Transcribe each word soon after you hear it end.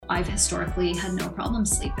I've historically had no problem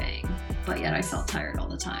sleeping, but yet I felt tired all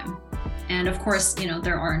the time. And of course,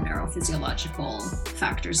 there are neurophysiological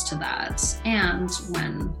factors to that. And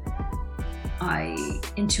when I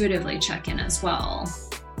intuitively check in as well,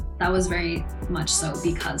 that was very much so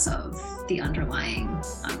because of the underlying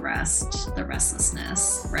unrest, the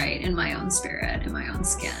restlessness, right, in my own spirit, in my own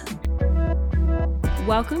skin.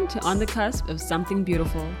 Welcome to On the Cusp of Something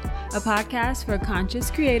Beautiful, a podcast for conscious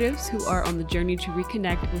creatives who are on the journey to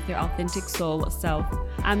reconnect with their authentic soul self.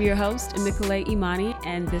 I'm your host, Amikale Imani,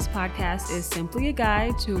 and this podcast is simply a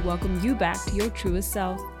guide to welcome you back to your truest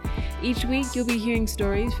self. Each week, you'll be hearing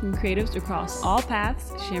stories from creatives across all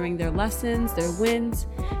paths, sharing their lessons, their wins,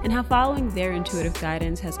 and how following their intuitive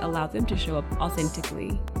guidance has allowed them to show up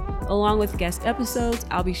authentically. Along with guest episodes,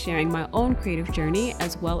 I'll be sharing my own creative journey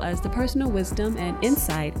as well as the personal wisdom and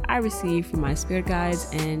insight I receive from my spirit guides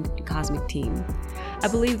and cosmic team. I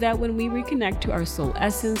believe that when we reconnect to our soul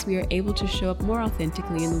essence, we are able to show up more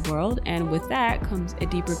authentically in the world, and with that comes a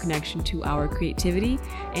deeper connection to our creativity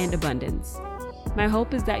and abundance. My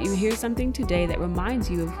hope is that you hear something today that reminds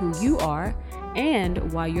you of who you are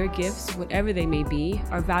and why your gifts, whatever they may be,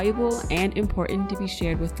 are valuable and important to be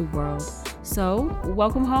shared with the world. So,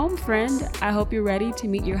 welcome home, friend. I hope you're ready to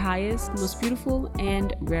meet your highest, most beautiful,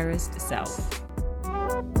 and rarest self.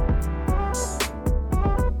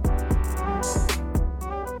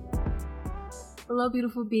 Hello,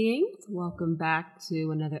 beautiful beings. Welcome back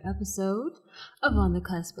to another episode of On the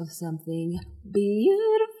Cusp of Something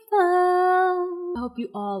Beautiful. I hope you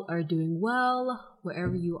all are doing well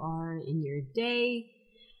wherever you are in your day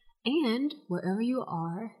and wherever you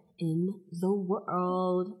are in the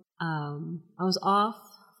world. I was off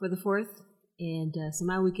for the 4th, and so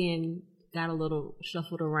my weekend got a little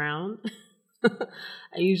shuffled around.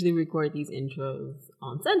 I usually record these intros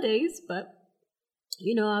on Sundays, but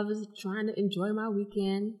I was trying to enjoy my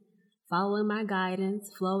weekend, following my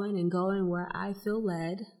guidance, flowing and going where I feel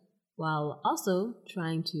led, while also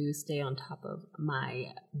trying to stay on top of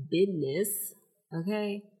my business.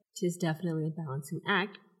 Okay, it's definitely a balancing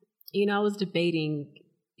act. I was debating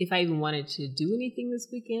if I even wanted to do anything this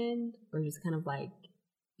weekend or just kind of like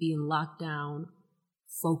be in lockdown,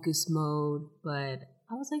 focus mode. But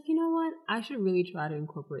I was like, you know what? I should really try to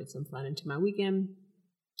incorporate some fun into my weekend.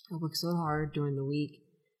 I worked so hard during the week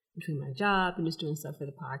between my job and just doing stuff for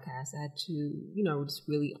the podcast. I had to, just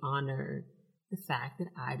really honor the fact that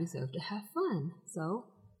I deserve to have fun. So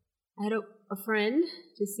I had a friend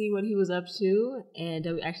to see what he was up to, and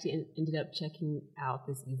we actually ended up checking out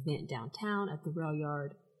this event downtown at the Rail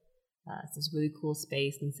Yard. It's this really cool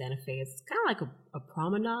space in Santa Fe. It's kind of like a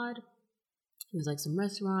promenade. There's like some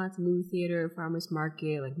restaurants, movie theater, farmers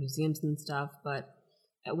market, like museums and stuff. But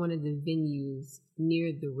at one of the venues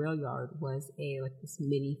near the Rail Yard was this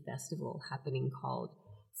mini festival happening called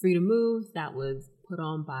Free to Move that was put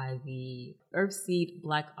on by the Earthseed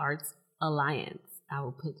Black Arts Alliance. I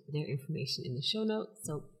will put their information in the show notes.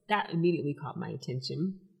 So that immediately caught my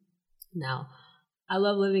attention. Now, I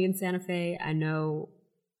love living in Santa Fe. I know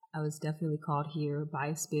I was definitely called here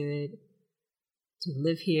by spirit to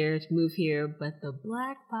live here, to move here, but the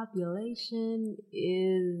Black population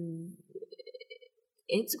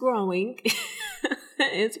it's growing.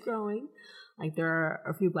 It's growing. Like, there are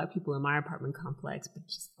a few Black people in my apartment complex, but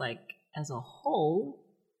just like as a whole,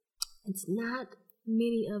 it's not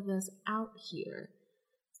many of us out here.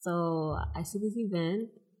 So I see this event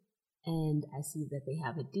and I see that they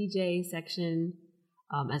have a DJ section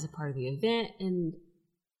as a part of the event, and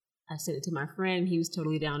I sent it to my friend. He was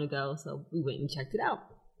totally down to go, so we went and checked it out.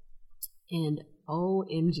 And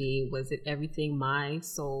OMG, was it everything my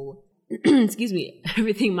soul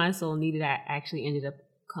everything my soul needed. I actually ended up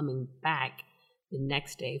coming back the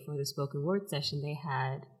next day for the spoken word session they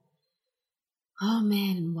had. Oh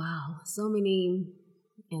man, wow. So many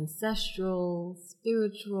ancestral,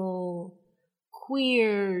 spiritual,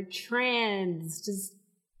 queer, trans, just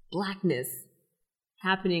Blackness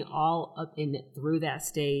happening all up in through that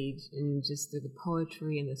stage, and just through the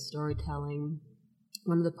poetry and the storytelling.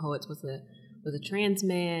 One of the poets was a trans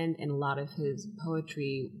man, and a lot of his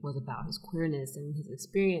poetry was about his queerness and his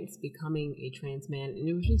experience becoming a trans man. And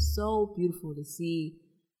it was just so beautiful to see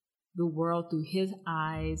the world through his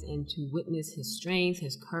eyes and to witness his strength,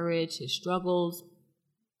 his courage, his struggles.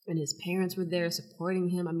 And his parents were there supporting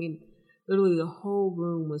him. I mean, literally the whole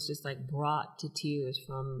room was just like brought to tears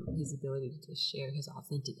from his ability to share his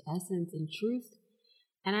authentic essence and truth.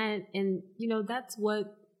 And that's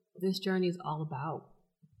what this journey is all about.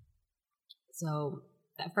 So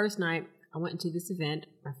that first night, I went into this event.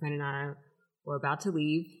 My friend and I were about to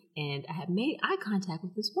leave, and I had made eye contact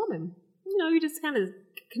with this woman. you just kind of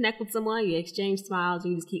connect with someone, you exchange smiles,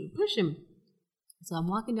 and you just keep pushing. So I'm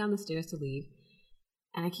walking down the stairs to leave,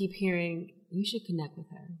 and I keep hearing, you should connect with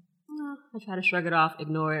her. I try to shrug it off,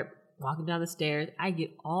 ignore it, walking down the stairs. I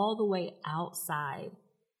get all the way outside,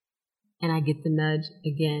 and I get the nudge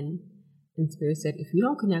again. And Spirit said, if you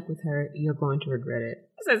don't connect with her, you're going to regret it.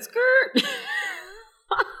 I said, skirt.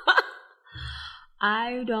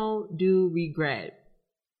 I don't do regret.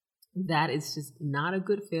 That is just not a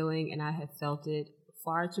good feeling, and I have felt it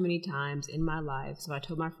far too many times in my life. So I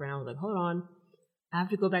told my friend, I was like, hold on, I have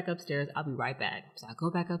to go back upstairs. I'll be right back. So I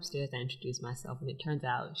go back upstairs, I introduce myself, and it turns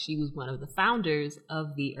out she was one of the founders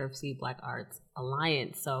of the Earthseed Black Arts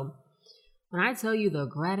Alliance. So when I tell you the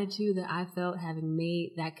gratitude that I felt having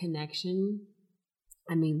made that connection,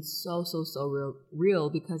 I mean, so real,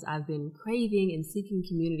 because I've been craving and seeking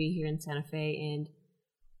community here in Santa Fe. And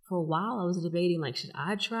for a while, I was debating, like, should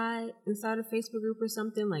I try and start a Facebook group or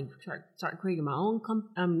something? Like, start creating my own,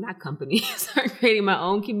 start creating my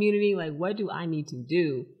own community. Like, what do I need to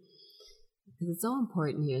do? Because it's so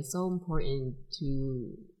important here. It's so important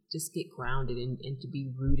to just get grounded and to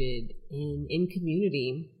be rooted in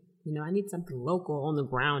community. I need something local on the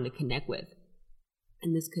ground to connect with.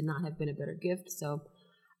 And this could not have been a better gift. So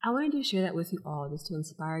I wanted to share that with you all, just to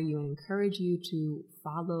inspire you and encourage you to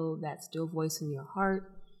follow that still voice in your heart.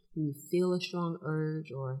 When you feel a strong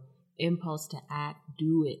urge or impulse to act,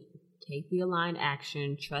 do it. Take the aligned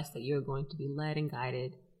action. Trust that you're going to be led and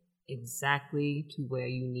guided exactly to where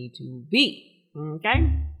you need to be.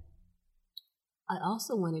 Okay? I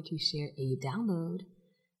also wanted to share a download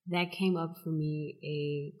that came up for me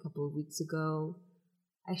a couple of weeks ago.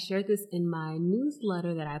 I shared this in my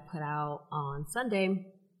newsletter that I put out on Sunday.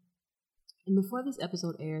 And before this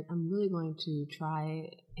episode aired, I'm really going to try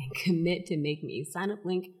and commit to making a sign-up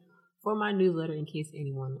link for my newsletter in case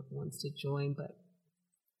anyone wants to join. But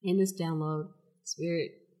in this download,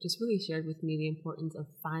 Spirit just really shared with me the importance of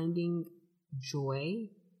finding joy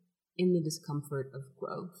in the discomfort of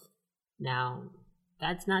growth. Now,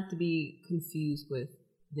 that's not to be confused with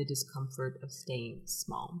the discomfort of staying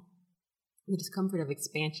small. The discomfort of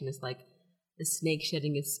expansion is like the snake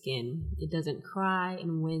shedding its skin. It doesn't cry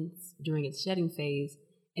and wince during its shedding phase,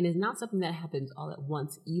 and it's not something that happens all at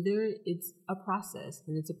once either. It's a process,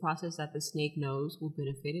 and it's a process that the snake knows will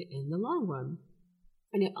benefit it in the long run.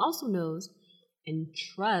 And it also knows and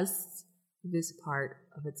trusts this part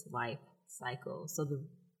of its life cycle. So the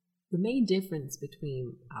main difference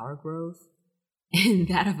between our growth and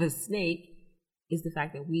that of a snake is the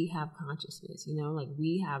fact that we have consciousness, like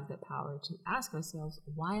we have the power to ask ourselves,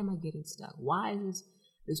 why am I getting stuck? Why is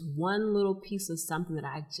this one little piece of something that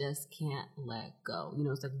I just can't let go?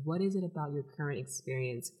 It's like, what is it about your current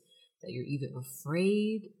experience that you're either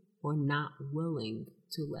afraid or not willing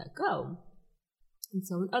to let go? And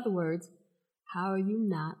so in other words, how are you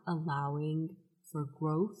not allowing for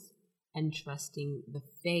growth and trusting the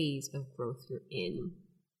phase of growth you're in?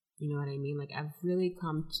 You know what I mean? Like, I've really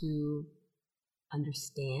come to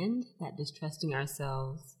understand that distrusting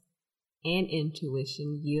ourselves and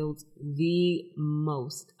intuition yields the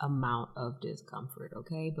most amount of discomfort,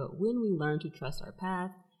 okay? But when we learn to trust our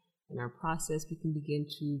path and our process, we can begin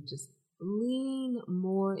to just lean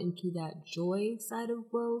more into that joy side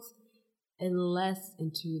of growth and less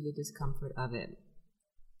into the discomfort of it.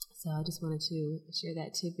 So I just wanted to share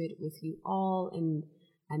that tidbit with you all. And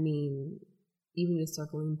I mean, even just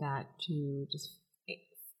circling back to just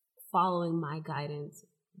following my guidance,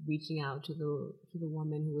 reaching out to the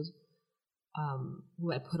woman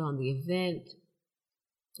who had put on the event.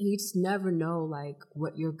 You just never know, like,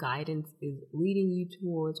 what your guidance is leading you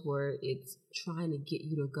towards, where it's trying to get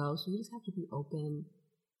you to go. So you just have to be open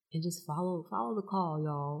and just follow the call,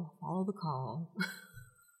 y'all. Follow the call.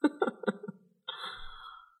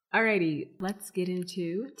 Alrighty, let's get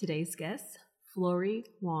into today's guest, Flory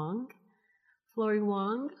Wong. Flory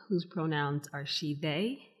Wong, whose pronouns are she,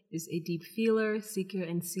 they, is a deep feeler, seeker,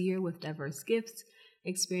 and seer with diverse gifts,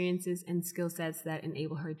 experiences, and skill sets that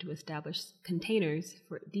enable her to establish containers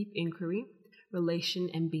for deep inquiry, relation,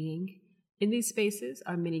 and being. In these spaces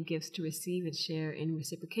are many gifts to receive and share in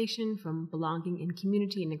reciprocation, from belonging in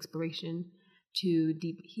community and exploration to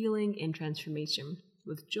deep healing and transformation,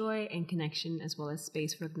 with joy and connection, as well as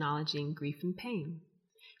space for acknowledging grief and pain.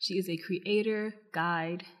 She is a creator,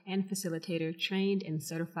 guide, and facilitator, trained and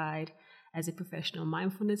certified as a professional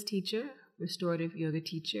mindfulness teacher, restorative yoga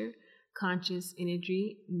teacher, conscious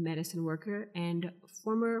energy medicine worker, and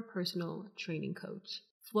former personal training coach.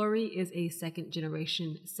 Flory is a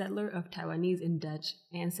second-generation settler of Taiwanese and Dutch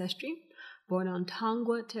ancestry. Born on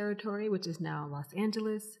Tongva territory, which is now Los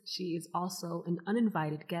Angeles, she is also an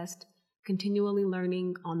uninvited guest continually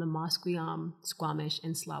learning on the Musqueam, Squamish,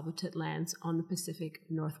 and Tsleil-Waututh lands on the Pacific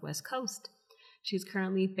Northwest coast. She is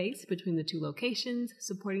currently based between the two locations,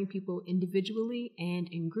 supporting people individually and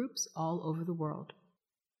in groups all over the world.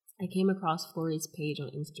 I came across Florie's page on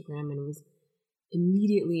Instagram and was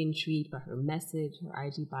immediately intrigued by her message. Her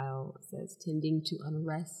IG bio says, tending to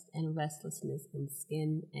unrest and restlessness in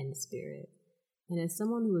skin and spirit. And as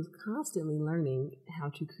someone who is constantly learning how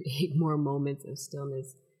to create more moments of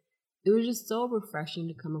stillness, it was just so refreshing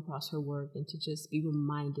to come across her work and to just be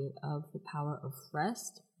reminded of the power of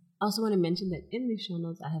rest. I also want to mention that in the show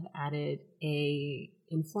notes, I have added a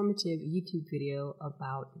informative YouTube video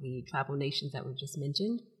about the tribal nations that were just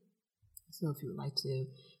mentioned. So if you would like to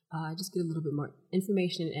just get a little bit more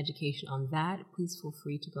information and education on that, please feel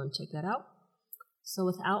free to go and check that out. So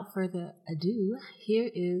without further ado, here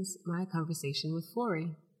is my conversation with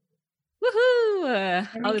Florie. Woohoo! I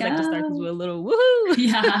always like to start this with a little woohoo.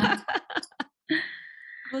 Yeah.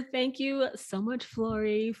 Well, thank you so much,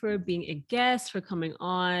 Florie, for being a guest, for coming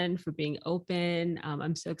on, for being open.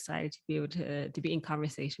 I'm so excited to be able to be in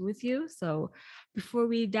conversation with you. So before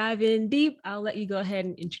we dive in deep, I'll let you go ahead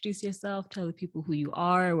and introduce yourself, tell the people who you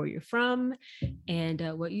are, where you're from, and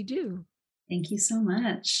what you do. Thank you so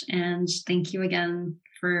much. And thank you again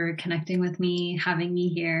for connecting with me, having me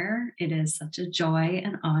here. It is such a joy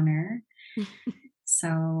and honor.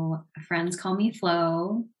 So friends call me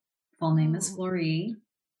Flo. Full name is Florie.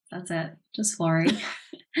 That's it, just Florie.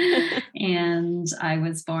 And I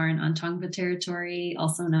was born on Tongva territory,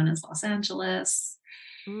 also known as Los Angeles.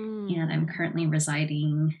 And I'm currently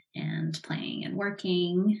residing and playing and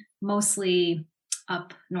working mostly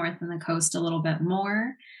up north in the coast a little bit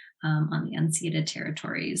more on the unceded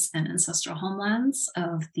territories and ancestral homelands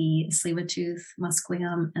of the Tsleil-Waututh,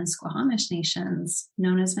 Musqueam, and Squamish nations,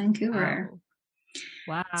 known as Vancouver.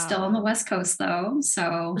 Wow. Still on the West Coast though,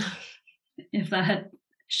 so if that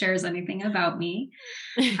shares anything about me.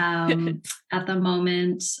 At the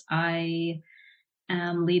moment, I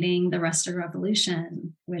am leading the Rested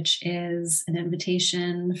Revolution, which is an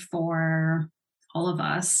invitation for all of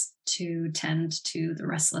us to tend to the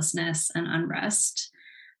restlessness and unrest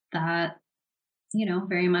that, you know,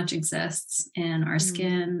 very much exists in our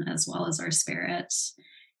skin as well as our spirit.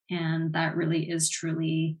 And that really is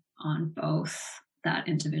truly on both that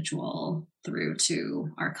individual through to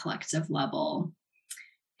our collective level.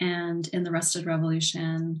 And in the Rested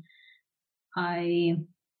Revolution, I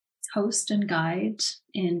host and guide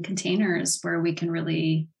in containers where we can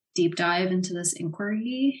really deep dive into this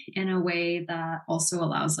inquiry in a way that also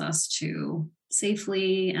allows us to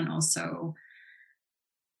safely and also,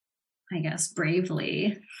 I guess,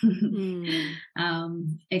 bravely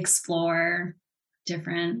explore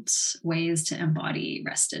different ways to embody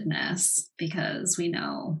restedness, because we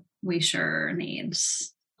know we sure need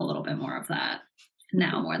a little bit more of that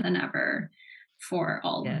now more than ever for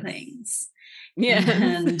all the things.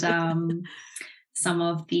 And some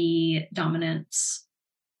of the dominant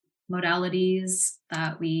modalities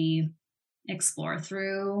that we explore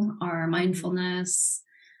through are mindfulness,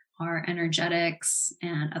 our energetics,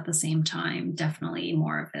 and at the same time, definitely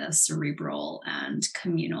more of a cerebral and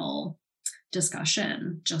communal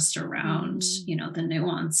discussion just around, you know, the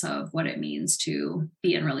nuance of what it means to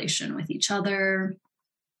be in relation with each other,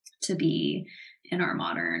 to be in our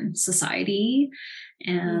modern society,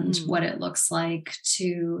 and what it looks like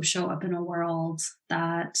to show up in a world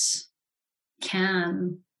that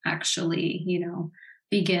can actually, you know,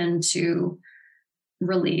 begin to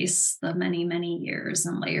release the many, many years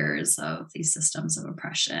and layers of these systems of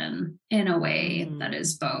oppression in a way that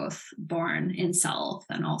is both born in self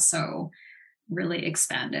and also really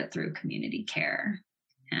expanded through community care.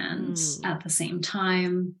 And at the same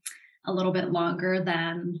time, a little bit longer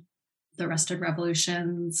than the Rested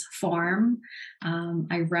Revolution's form,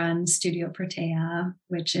 I run Studio Protea,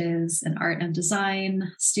 which is an art and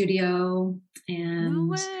design studio. And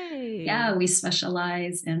we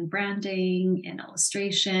specialize in branding, in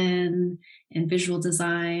illustration, in visual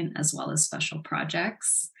design, as well as special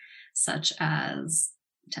projects such as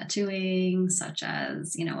tattooing, such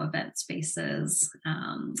as, you know, event spaces.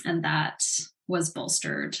 And that was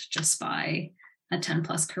bolstered just by a 10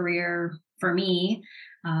 plus career for me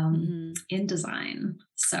in design.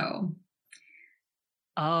 So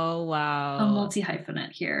oh wow, a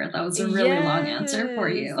multi-hyphenate here. That was a really long answer for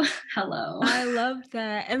you. Hello. I love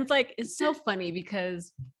that. And it's like, it's so funny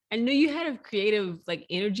because I knew you had a creative like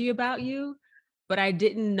energy about you, but I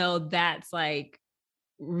didn't know that's like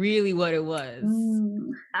really what it was.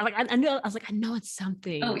 I knew, I was like, I know it's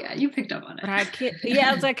something. Oh yeah, you picked up on it. But I can't.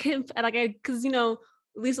 Yeah, I was like, because you know,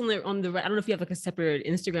 at least on the I don't know if you have like a separate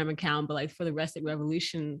Instagram account, but like for the Rested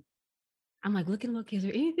Revolution, I'm like, looking, okay, is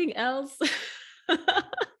there anything else?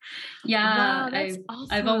 Yeah, Wow, that's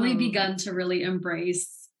I've only awesome. begun to really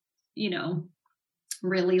embrace, you know,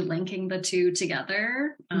 really linking the two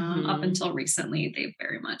together. Up Hmm. until recently, they've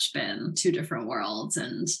very much been two different worlds.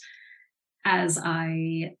 And as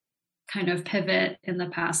I kind of pivot in the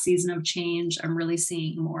past season of change, I'm really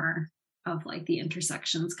seeing more of like the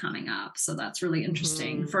intersections coming up. So that's really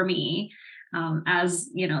interesting Hmm. for me, as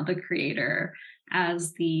you know, the creator,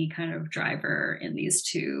 as the kind of driver in these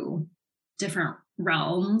two different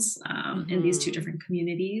realms, in these two Hmm. different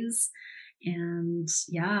communities. And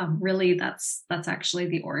yeah, really that's actually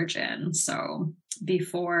the origin. So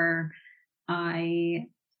before I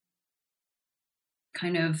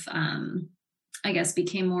kind of I guess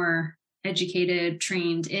became more educated,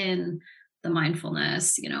 trained in the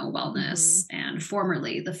mindfulness, you know, wellness, Hmm. and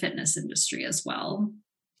formerly the fitness industry as well.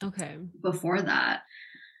 Okay. Before that,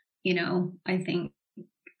 you know, I think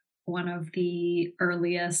one of the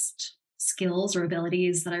earliest skills or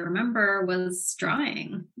abilities that I remember was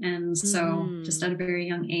drawing. And so, just at Hmm. a very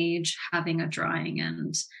young age, having a drawing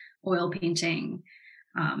and oil painting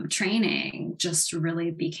training just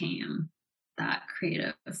really became that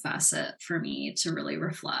creative facet for me to really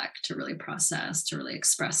reflect, to really process, to really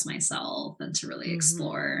express myself, and to really Hmm.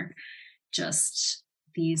 explore just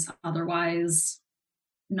these otherwise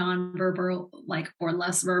nonverbal, like, or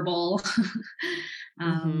less verbal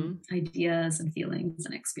Hmm. ideas and feelings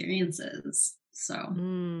and experiences. So,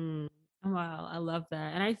 Mm. Wow, I love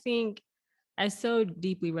that. And I think I so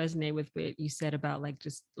deeply resonate with what you said about like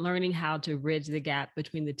just learning how to bridge the gap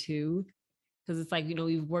between the two. Because it's like,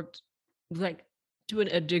 we've worked like to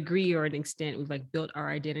a degree or an extent, we've like built our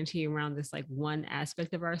identity around this like one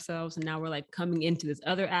aspect of ourselves. And now we're like coming into this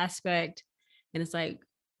other aspect. And it's like,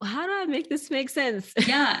 well, how do I make this make sense?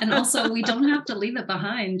 yeah. And also, we don't have to leave it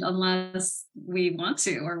behind unless we want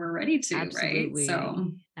to or we're ready to, right? So,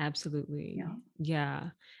 Absolutely. Absolutely. yeah. Yeah.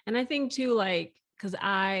 And I think too, like, because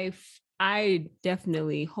I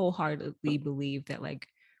definitely wholeheartedly believe that like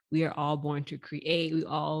we are all born to create. We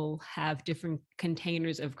all have different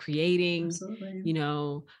containers of creating. Absolutely.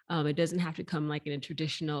 It doesn't have to come like in a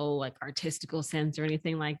traditional, like artistical sense or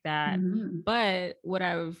anything like that. Mhm. But what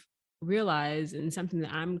I've realized, and something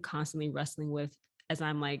that I'm constantly wrestling with as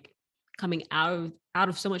I'm like coming out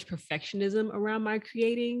of so much perfectionism around my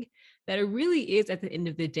creating, that it really is at the end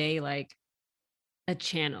of the day like a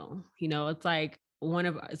channel. It's like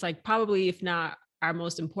it's like probably if not our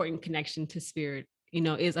most important connection to spirit,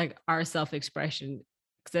 is like our self-expression,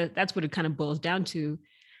 because that's what it kind of boils down to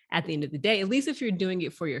at the end of the day, at least if you're doing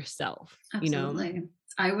it for yourself. Absolutely.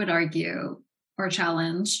 I would argue or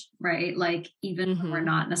challenge, right? Like, even when we're Mm-hmm.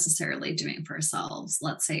 not necessarily doing for ourselves,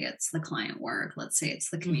 let's say it's the client work, let's say it's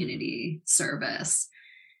the Mm-hmm. community service.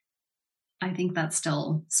 I think that's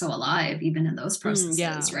still so alive, even in those processes,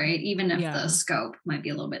 Yeah. right? Even if the Yeah. scope might be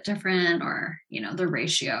a little bit different, or, you know, the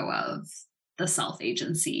ratio of the self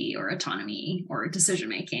agency or autonomy or decision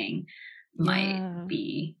making might Yeah.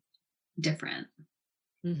 be different.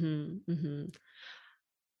 Mm-hmm. Mm-hmm.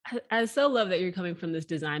 I so love that you're coming from this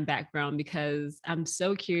design background, because I'm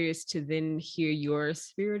so curious to then hear your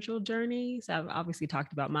spiritual journey. So I've obviously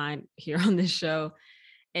talked about mine here on this show.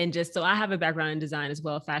 And just so I have a background in design as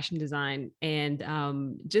well, fashion design.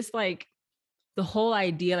 And just like the whole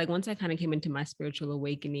idea, like once I kind of came into my spiritual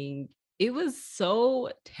awakening, it was so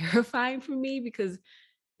terrifying for me, because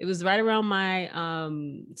it was right around my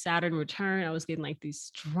Saturn return. I was getting like these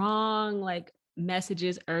strong like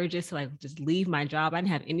messages, urges to like just leave my job. I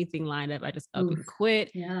didn't have anything lined up. I just up Oof. and quit.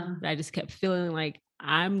 Yeah. But I just kept feeling like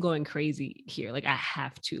I'm going crazy here. Like I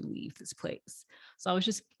have to leave this place. So I was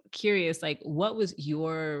just curious, like, what was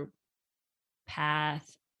your path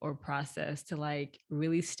or process to like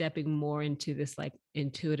really stepping more into this like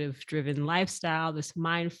intuitive driven lifestyle, this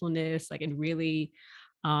mindfulness, like, and really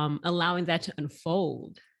allowing that to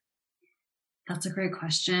unfold? That's a great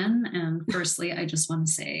question. And firstly, I just want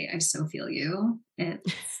to say I so feel you.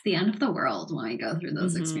 It's the end of the world when we go through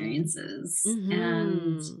those Mhm. experiences.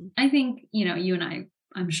 And Mhm. I think, you know, you and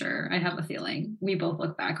I'm sure I have a feeling we both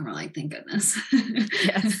look back and we're like, thank goodness.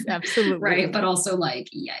 Yes, Right. absolutely. But also like,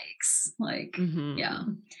 yikes. Like, yeah.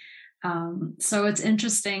 Mhm. So it's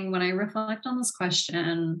interesting when I reflect on this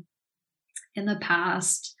question in the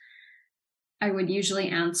past. I would usually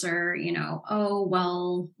answer, you know, oh,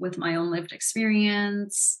 well, with my own lived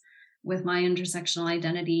experience, with my intersectional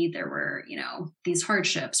identity, there were, you know, these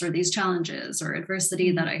hardships or these challenges or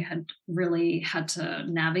adversity that I Mhm. had really had to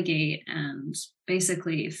navigate and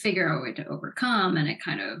basically figure out a way to overcome. And it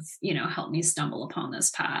kind of, you know, helped me stumble upon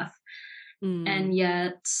this path. And Mm.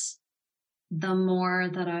 yet, the more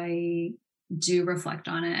that I do reflect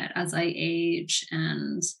on it as I age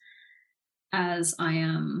and as I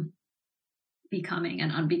am becoming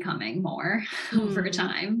and unbecoming more over Mm.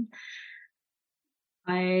 time,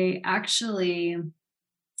 I actually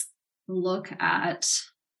look at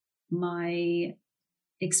my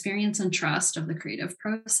experience and trust of the creative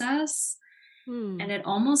process. And Mm. it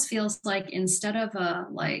almost feels like instead of a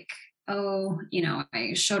like, oh,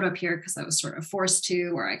 I showed up here because I was sort of forced to,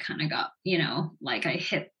 or I kind of got, like I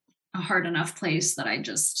hit a hard enough place that I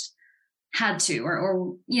just had to,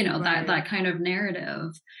 or that Right. kind of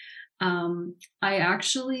narrative. I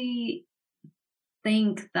actually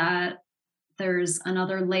think that there's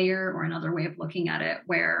another layer or another way of looking at it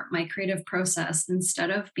where my creative process,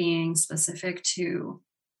 instead of being specific to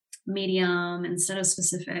medium, instead of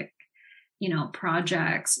specific,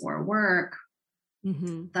 projects or work,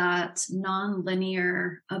 Mhm. that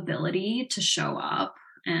non-linear ability to show up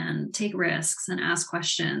and take risks and ask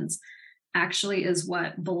questions actually is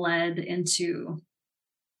what bled into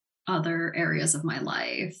other areas of my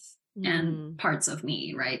life and Mm. parts of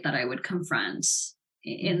me, right, that I would confront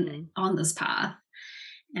in Mhm. on this path.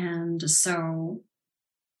 And so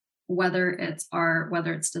whether it's art,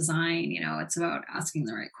 whether it's design, it's about asking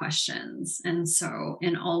the right questions. And so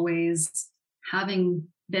in always having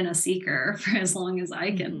been a seeker for as long as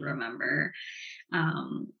I can Mhm. remember,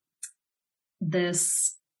 um,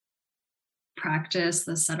 this practice,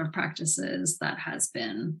 this set of practices that has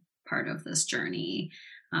been part of this journey,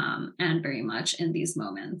 and very much in these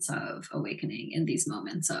moments of awakening, in these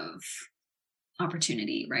moments of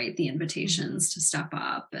opportunity, right? The Mhm. invitations to step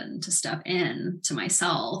up and to step in to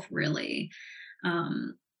myself, really,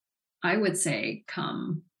 um, I would say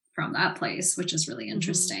come from that place, which is really Mhm.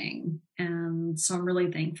 interesting. And so I'm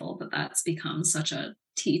really thankful that that's become such a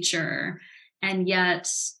teacher. And yet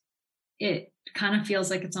it kind of feels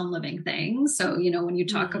like its own living thing. So, when you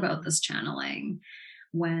talk about Mm. this channeling,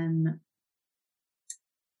 when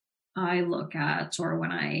I look at, or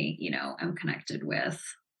when I, am connected with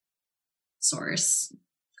source,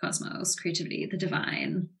 cosmos, creativity, the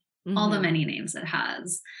divine, all the Mhm. many names it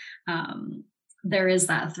has, um, there is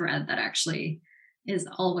that thread that actually is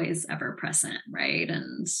always ever present, right?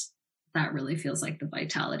 And that really feels like the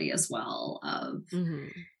vitality as well of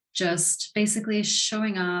Mhm. just basically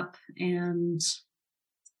showing up. And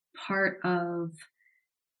part of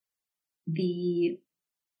the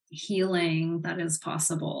healing that is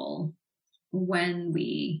possible when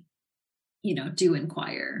we, do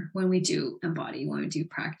inquire, when we do embody, when we do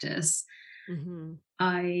practice. Mhm.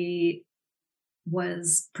 I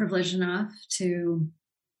was privileged enough to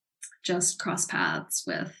just cross paths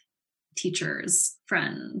with teachers,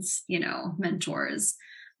 friends, mentors,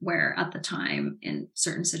 where at the time in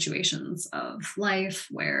certain situations of life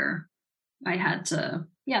where I had to,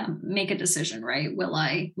 yeah, make a decision, right? Will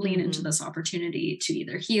I lean into Mhm. this opportunity to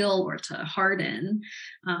either heal or to harden,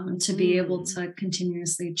 to be able Mm. to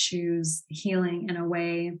continuously choose healing in a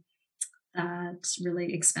way that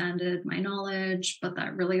really expanded my knowledge, but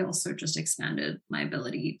that really also just expanded my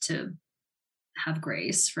ability to have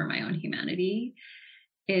grace for my own humanity,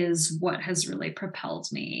 is what has really propelled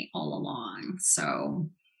me all along. So,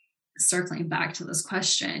 circling back to this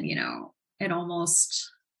question, it almost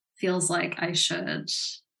feels like I should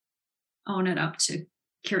own it up to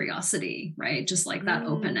curiosity, right? Just like that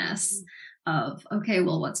openness Mm. of, okay,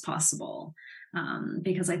 well, what's possible?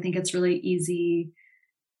 Because I think it's really easy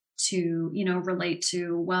to, relate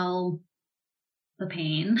to, well, the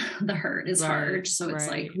pain, the hurt is Right. hard. So it's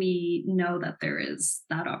like Right. we know that there is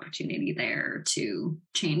that opportunity there to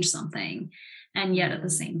change something. And yet at the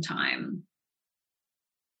Mhm. same time,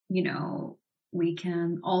 you know, we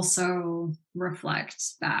can also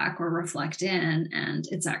reflect back or reflect in, and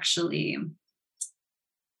it's actually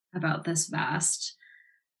about this vast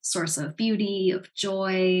source of beauty, of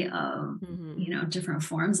joy, of, Mhm. different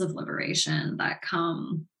forms of liberation that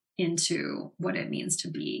come into what it means to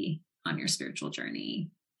be on your spiritual journey,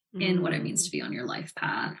 in what it means to Mm. be on your life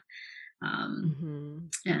path. Um,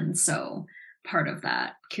 Mhm. and so part of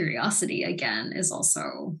that curiosity, again, is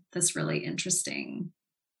also this really interesting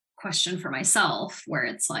question for myself where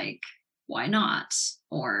it's like, why not?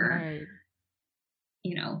 Or, Right.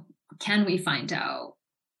 you know, can we find out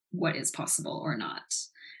what is possible or not?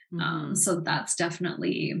 Mhm. So that's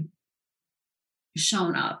definitely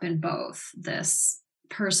shown up in both this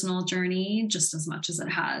personal journey just as much as it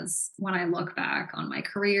has when I look back on my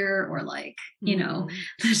career, or like, Mm.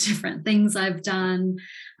 the different things I've done.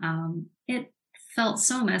 It felt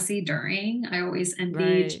so messy during. I always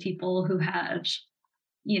envied Right. people who had,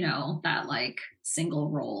 that like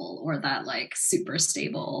single role or that like super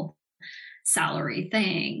stable salary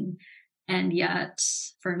thing. And yet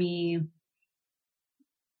for me,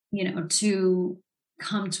 to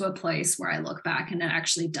come to a place where I look back and it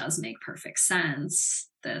actually does make perfect sense,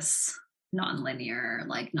 this non-linear,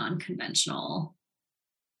 like non-conventional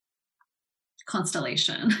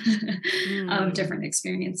constellation of Mm, different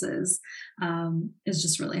experiences, is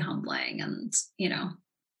just really humbling. And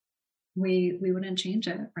we wouldn't change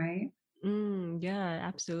it, right? yeah,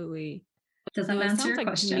 absolutely. Does that So it answer sounds your like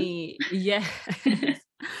to question? me, yes.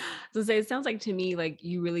 So say it sounds like to me like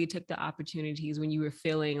you really took the opportunities when you were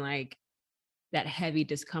feeling like that heavy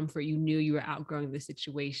discomfort. You knew you were outgrowing the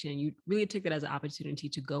situation. You really took it as an opportunity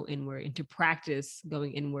to go inward and to practice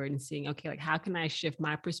going inward and seeing, okay, like how can I shift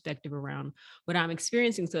my perspective around what I'm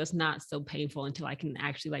experiencing so it's not so painful until I can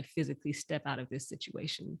actually like physically step out of this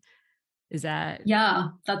situation. Is that, Yeah,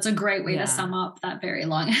 that's a great way to yeah. sum up that very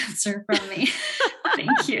long answer from me.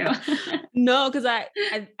 Thank you. No, because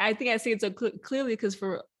I think I see it so clearly because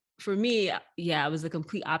for me, yeah, it was the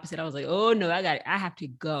complete opposite. I was like, oh no, I have to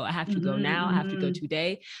go. I have to go Mhm, now. I have to go mhm.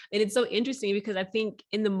 today. And it's so interesting because I think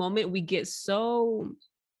in the moment we get so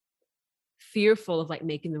fearful of like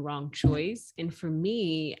making the wrong choice. And for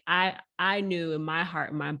me, I knew in my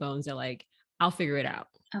heart and my bones that like I'll figure it out.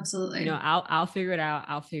 Absolutely. I'll figure it out.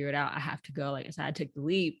 I'll figure it out. I have to go. Like I said, I took the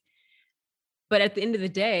leap. But at the end of the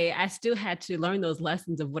day, I still had to learn those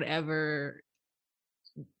lessons of whatever,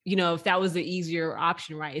 if that was the easier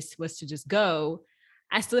option, right, was to just go.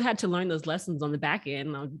 I still had to learn those lessons on the back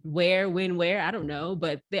end. Where, when, where, I don't know,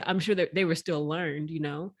 but I'm sure that they were still learned.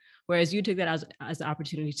 Whereas you took that as an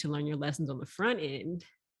opportunity to learn your lessons on the front end,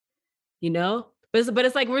 you know? But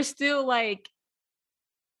it's like we're still like,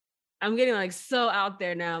 I'm getting like so out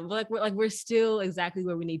there now, but like we're still exactly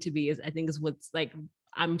where we need to be. Is I think is what's like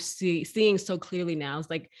I'm seeing so clearly now. It's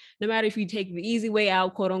like no matter if you take the easy way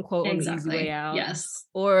out, quote unquote, on the easy way Exactly. out, Yes.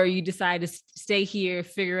 or you decide to stay here,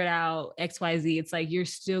 figure it out, X, Y, Z. It's like you're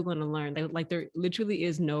still going to learn. Like there literally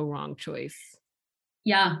is no wrong choice.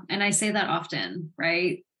 Yeah, and I say that often,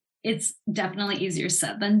 right? It's definitely easier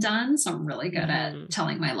said than done, so I'm really good at Hmm.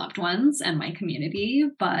 telling my loved ones and my community,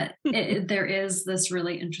 but there is this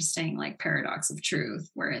really interesting, like, paradox of truth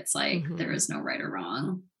where it's like there Hmm. is no right or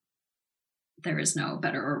wrong. There is no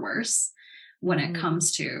better or worse when it Hmm.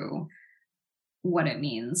 comes to what it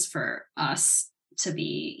means for us to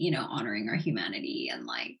be, honoring our humanity and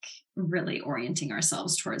like really orienting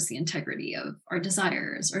ourselves towards the integrity of our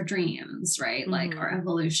desires, our dreams, right? Like our Hmm.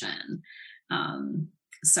 evolution. Um,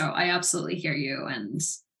 so I absolutely hear you. And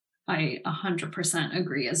I 100%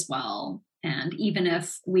 agree as well. And even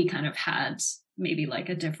if we kind of had maybe like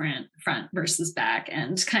a different front versus back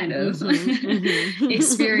and kind of Hmm. Hmm.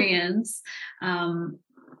 experience, um,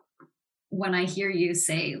 when I hear you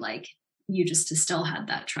say like you just still had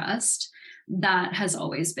that trust, that has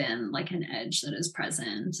always been like an edge that is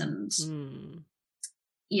present. And, Hmm.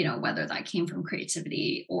 whether that came from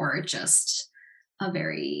creativity or just a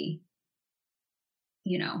very,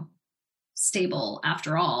 you know, stable,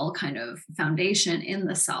 after all, kind of foundation in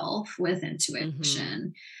the self with Hmm.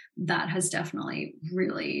 intuition, that has definitely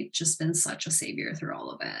really just been such a savior through all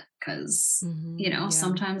of it. Because, Hmm. Yeah.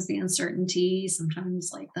 sometimes the uncertainty,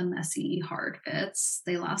 sometimes like the messy, hard bits,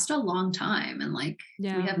 they last a long time. And like, we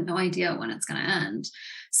have Yeah. no idea when it's going to end.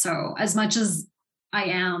 So, as much as I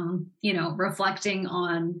am, reflecting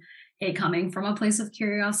on it coming from a place of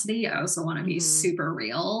curiosity, I also want to be Hmm. super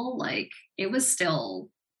real. Like, it was still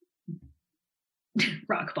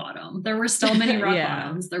rock bottom. There were still many rock Yeah.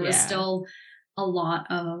 bottoms. There was Yeah. still a lot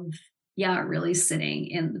of, yeah, really sitting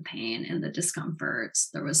in the pain and the discomfort.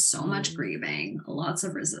 There was so much Mm. grieving, lots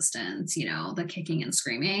of resistance, the kicking and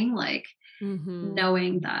screaming, like Mhm.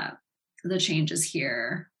 knowing that the change is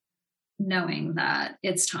here, knowing that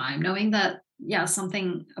it's time, knowing that, yeah,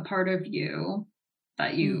 something, a part of you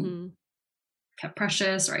that you Mhm. kept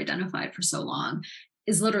precious or identified for so long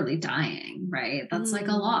is literally dying, right? That's like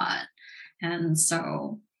a Mm. lot. And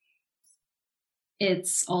so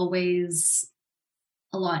it's always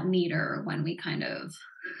a lot neater when we kind of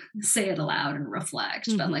say it aloud and reflect.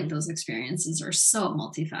 But like Mhm. those experiences are so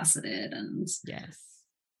multifaceted, and Yes.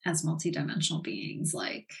 as multidimensional beings,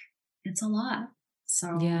 like it's a lot.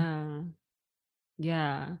 So Yeah.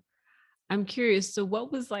 Yeah. I'm curious. So,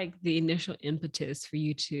 what was like the initial impetus for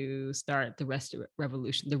you to start the Rested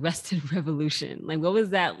Revolution? The Rested Revolution. Like, what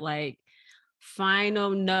was that like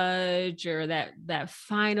final nudge or that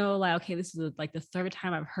final like? Okay, this is like the third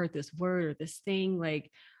time I've heard this word or this thing. Like,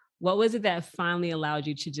 what was it that finally allowed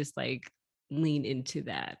you to just like lean into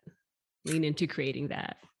that, lean into creating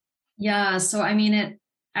that? yeah, so I mean, it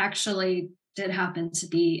actually did happen to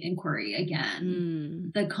be inquiry again.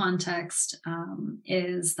 Mm. The context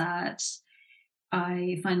is that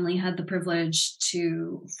I finally had the privilege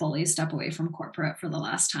to fully step away from corporate for the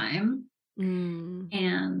last time. Mm.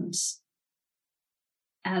 And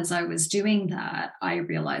as I was doing that, I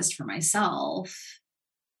realized for myself,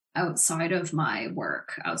 outside of my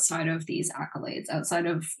work, outside of these accolades, outside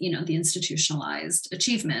of, the institutionalized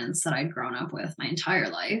achievements that I'd grown up with my entire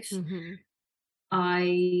life, Mm-hmm.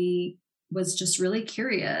 I was just really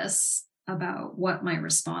curious about what my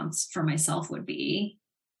response for myself would be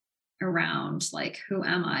around, like, who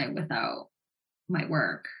am I without my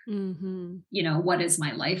work? Mm-hmm. What is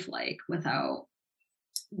my life like without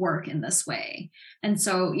work in this way? And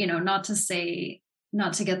so, not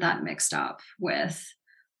to get that mixed up with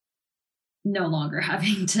no longer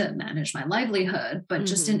having to manage my livelihood, but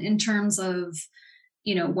just Mm-hmm. in terms of,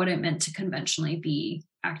 what it meant to conventionally be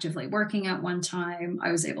actively working at one time,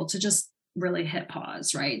 I was able to just really hit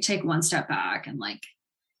pause, right? Take one step back, and like,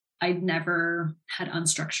 I'd never had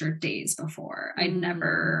unstructured days before. I'd Mm.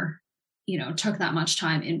 never, took that much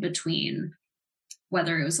time in between,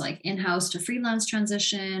 whether it was like in-house to freelance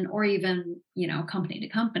transition or even, company to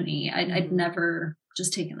company. I'd Mm-hmm. never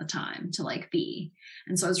just taken the time to like be.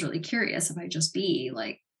 And so I was really curious, if I just be,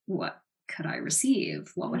 like, what could I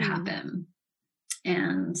receive? What would Mm. happen?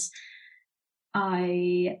 And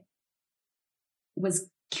I was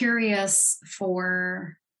curious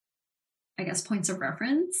for, I guess, points of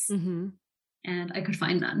reference, Mm-hmm. and I could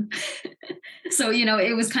find none. So,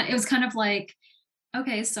 it was kind of like,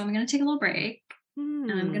 okay, so I'm going to take a little break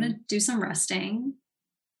and I'm going Mm. to do some resting.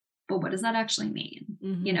 But what does that actually mean?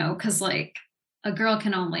 Mm-hmm. Because like, a girl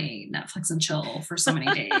can only Netflix and chill for so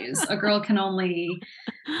many days. A girl can only,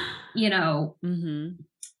 you know, Mm-hmm.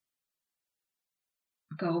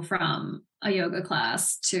 go from a yoga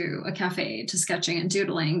class to a cafe to sketching and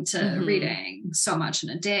doodling to Mm-hmm. reading so much in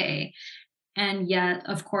a day. And yet,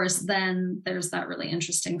 of course, then there's that really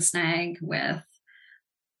interesting snag with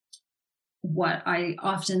what I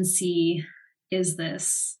often see is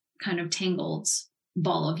this kind of tangled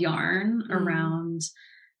ball of yarn Mm. around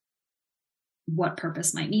what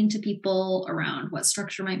purpose might mean to people, around what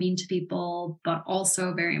structure might mean to people, but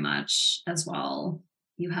also very much as well,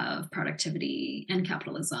 you have productivity and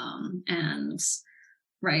capitalism and,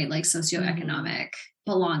 right, like Mm-hmm. socioeconomic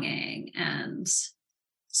belonging and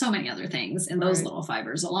so many other things in those Right. little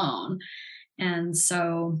fibers alone. And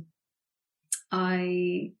so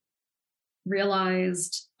I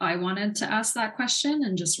realized I wanted to ask that question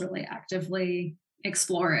and just really actively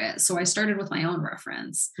explore it. So I started with my own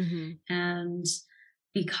reference. Mm-hmm. And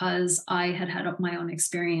because I had had my own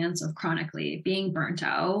experience of chronically being burnt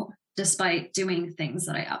out, despite doing things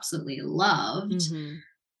that I absolutely loved, Mm-hmm.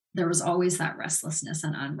 there was always that restlessness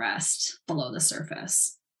and unrest below the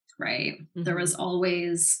surface, right? There Mm-hmm. was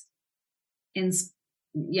always, in,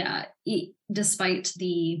 yeah, despite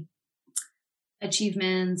the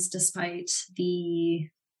achievements, despite the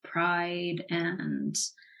pride and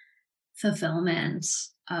fulfillment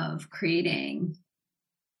of creating,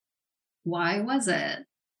 why was it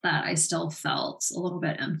that I still felt a little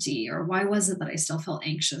bit empty? Or why was it that I still felt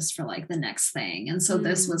anxious for like the next thing? And so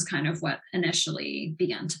this was Mm. kind of what initially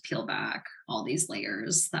began to peel back all these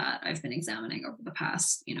layers that I've been examining over the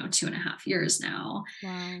past, 2.5 years now.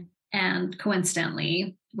 Wow. And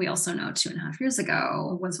coincidentally, we also know 2.5 years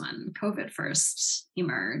ago was when COVID first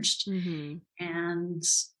emerged. Mm-hmm. And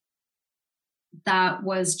that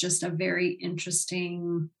was just a very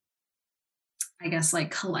interesting, I guess,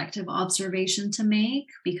 like collective observation to make,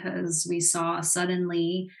 because we saw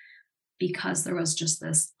suddenly, because there was just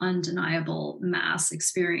this undeniable mass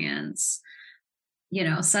experience,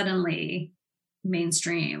 suddenly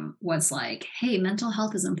mainstream was like, hey, mental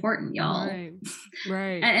health is important, y'all. Right.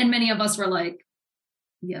 Right. And many of us were like,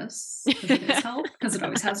 yes, because it is health, because it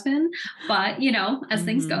always has been. But, as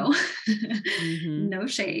things Mm-hmm. go, Mm-hmm. no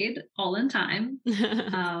shade, all in time.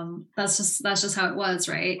 That's just how it was,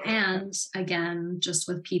 right? And again, just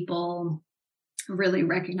with people really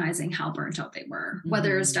recognizing how burnt out they were,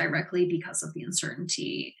 whether it's Mm-hmm. directly because of the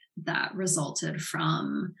uncertainty that resulted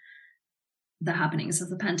from the happenings of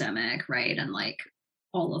the pandemic, right? And like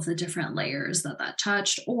all of the different layers that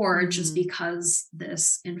touched, or just Mm-hmm. because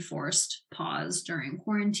this enforced pause during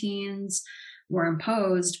quarantines were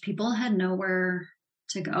imposed, people had nowhere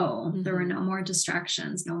to go. There were Mm-hmm. no more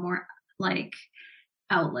distractions, no more like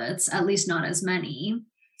outlets, at least not as many,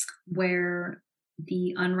 where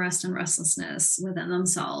the unrest and restlessness within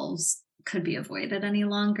themselves could be avoided any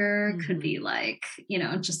longer, could Mm-hmm. be like,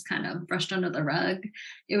 just kind of brushed under the rug.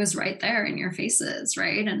 It was right there in your faces,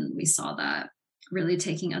 right? And we saw that really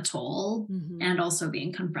taking a toll Mm-hmm. and also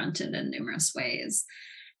being confronted in numerous ways.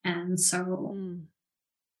 And so Mm.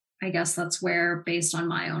 I guess that's where, based on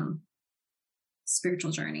my own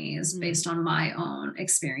spiritual journeys based on my own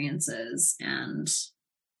experiences and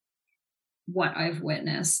what I've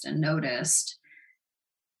witnessed and noticed.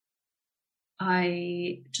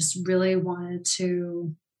 I just really wanted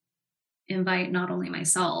to invite not only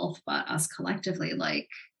myself, but us collectively, like,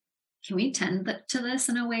 can we tend to this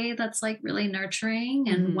in a way that's like really nurturing?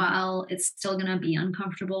 And Mhm. while it's still going to be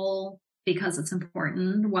uncomfortable because it's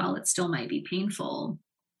important, while it still might be painful,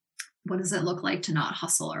 what does it look like to not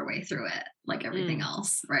hustle our way through it like everything Mm.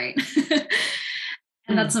 else, right? And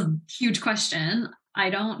Mm. that's a huge question. I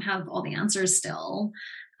don't have all the answers still,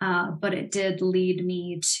 but it did lead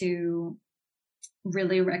me to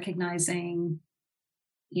really recognizing,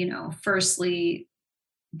 firstly,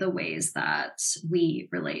 the ways that we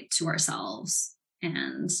relate to ourselves.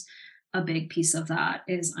 And a big piece of that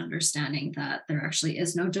is understanding that there actually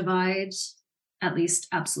is no divide, at least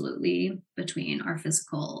absolutely, between our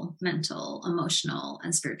physical, mental, emotional,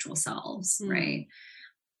 and spiritual selves, Mm. right?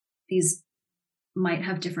 These might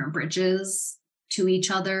have different bridges to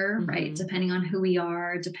each other, right? Mhm. Depending on who we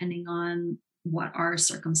are, depending on what our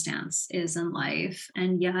circumstance is in life.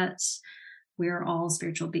 And yet, we're all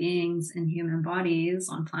spiritual beings in human bodies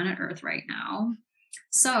on planet Earth right now.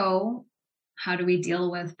 So, how do we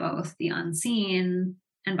deal with both the unseen?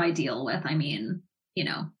 And by deal with, I mean,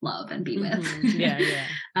 love and be with Mhm. Yeah, yeah.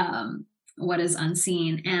 um, what is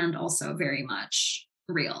unseen and also very much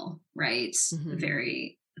real, right? Mhm.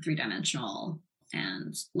 Very three-dimensional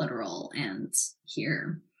and literal and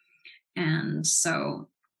here. And so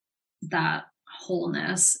that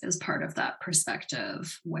wholeness is part of that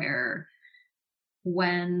perspective where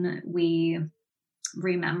when we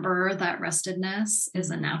remember that restedness is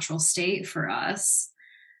a natural state for us,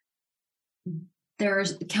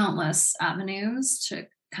 there's countless avenues to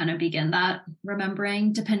kind of begin that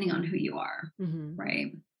remembering depending on who you are, Mhm.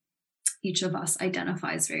 right? Each of us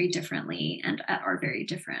identifies very differently and at our very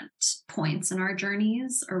different points in our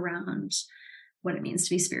journeys around what it means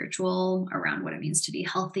to be spiritual, around what it means to be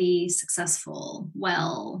healthy, successful,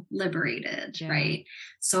 well, liberated, Yeah. right?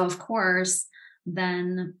 So, of course,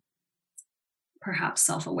 then perhaps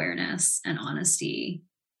self awareness and honesty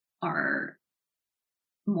are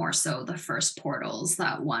more so the first portals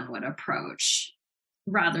that one would approach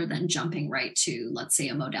rather than jumping right to, let's say,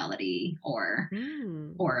 a modality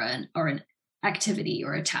Mm. or an activity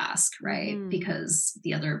or a task, right? Mhm. Because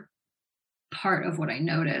the other part of what I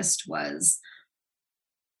noticed was,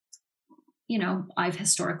 I've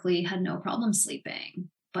historically had no problem sleeping,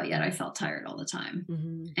 but yet I felt tired all the time.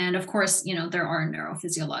 Mhm. And of course, there are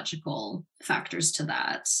neurophysiological factors to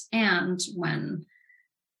that. And when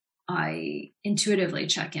I intuitively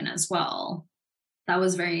check in as well, that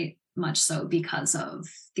was very much so because of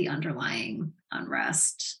the underlying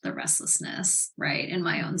unrest, the restlessness, right, in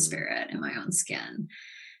my own Mhm. spirit, in my own skin.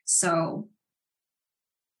 So,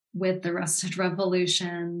 with the Rested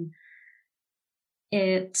Revolution,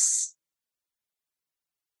 it's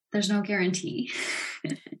there's no guarantee.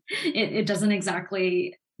 It doesn't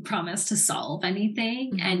exactly promise to solve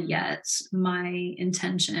anything, and Mhm. yet my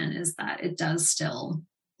intention is that it does still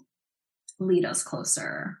lead us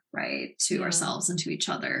closer, right, to Yeah. ourselves and to each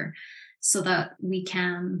other so that we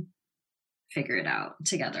can figure it out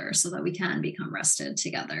together, so that we can become rested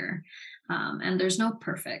together. And there's no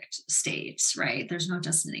perfect state, right? There's no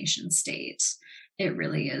destination state. It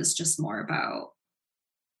really is just more about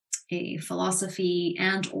a philosophy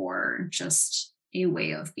and or just a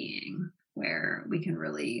way of being where we can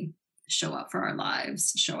really show up for our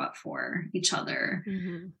lives, show up for each other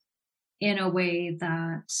Mhm. in a way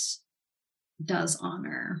that does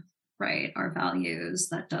honor, right, our values,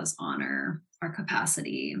 that does honor our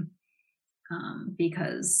capacity,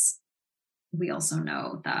 because we also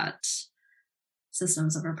know that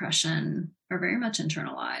systems of oppression are very much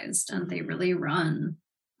internalized and they Mhm. really run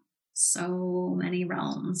so many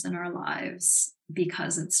realms in our lives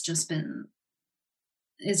because it's just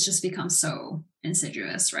become so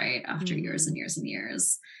insidious, right, after years and Mhm. years and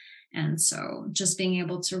years. And so just being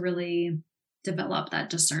able to really develop that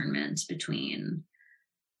discernment between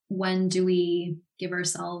when do we give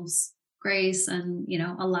ourselves grace and,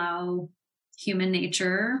 allow human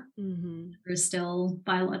nature, Mhm. we're still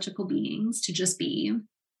biological beings, to just be,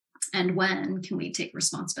 and when can we take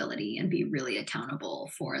responsibility and be really accountable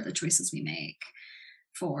for the choices we make,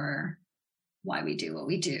 for why we do what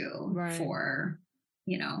we do, Right. for,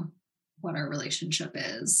 you know, what our relationship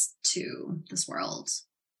is to this world.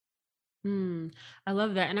 Mm. I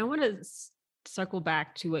love that. And I want to circle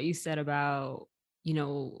back to what you said about,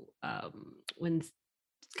 when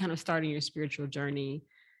kind of starting your spiritual journey,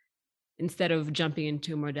 instead of jumping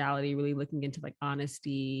into a modality, really looking into like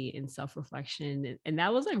honesty and self reflection. And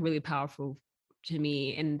that was like really powerful to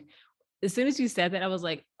me. And as soon as you said that, I was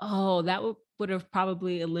like, oh, that would have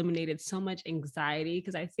probably eliminated so much anxiety.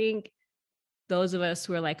 Because I think those of us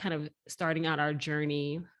who are like kind of starting out our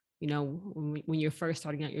journey, you know, when you're first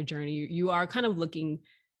starting out your journey, you are kind of looking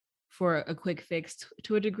for a quick fix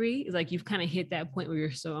to a degree. It's like you've kind of hit that point where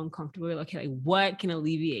you're so uncomfortable. You're like, okay, like what can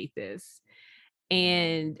alleviate this?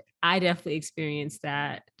 And I definitely experienced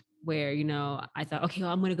that where, you know, I thought, okay,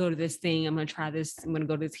 well, I'm going to go to this thing. I'm going to try this. I'm going to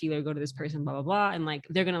go to this healer, go to this person, blah, blah, blah. And like,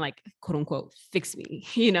 they're going to like, quote unquote, fix me,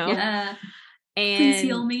 you know? Yeah. Please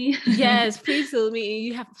heal And me. yes, please heal me. And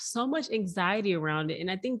you have so much anxiety around it. And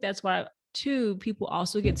I think that's why too, people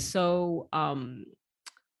also get so,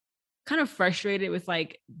 kind of frustrated with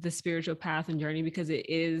like the spiritual path and journey, because it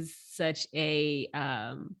is such a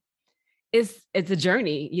it's a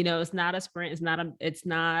journey, you know. It's not a sprint, it's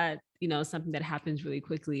not you know, something that happens really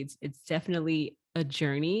quickly. It's definitely a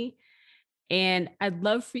journey. And I'd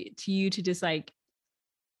love for you to just like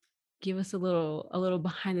give us a little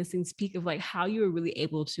behind the scenes peek of like how you were really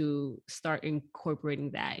able to start incorporating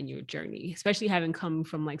that in your journey, especially having come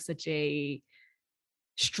from like such a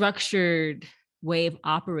structured way of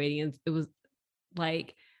operating. It was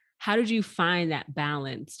like, how did you find that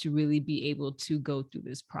balance to really be able to go through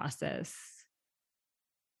this process?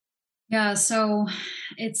 Yeah, so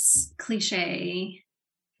it's cliche.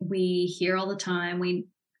 We hear all the time,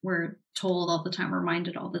 we're told all the time,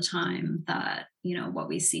 reminded all the time that, you know, what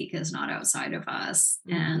we seek is not outside of us.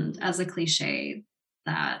 And as a cliche,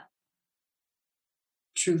 that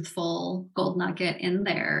truthful gold nugget in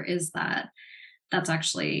there is that that's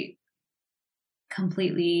actually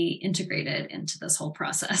completely integrated into this whole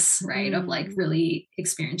process, right? Of like really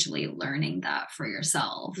experientially learning that for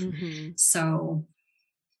yourself. So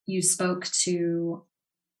you spoke to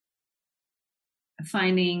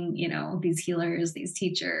finding, you know, these healers, these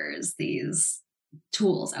teachers, these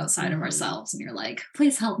tools outside of ourselves. And you're like,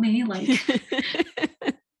 please help me. Like,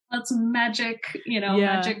 let's magic, you know,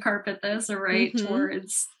 magic carpet this, right?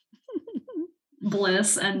 Towards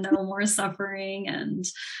bliss and no more suffering and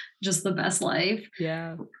just the best life.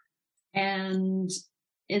 Yeah. And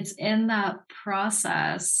it's in that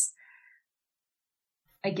process,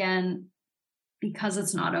 again, because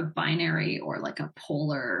it's not a binary or like a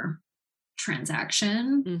polar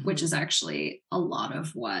transaction, which is actually a lot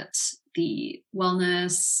of what the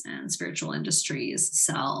wellness and spiritual industries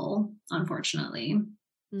sell, unfortunately.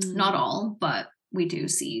 Not all, but we do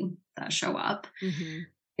see that show up,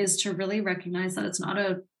 is to really recognize that it's not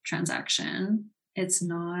a transaction. It's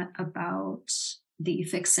not about the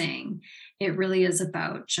fixing. It really is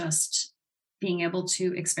about just being able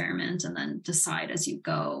to experiment and then decide as you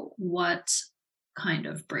go what kind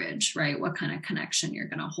of bridge, right? What kind of connection you're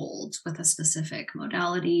going to hold with a specific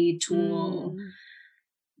modality, tool,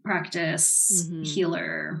 practice,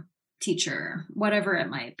 healer, teacher, whatever it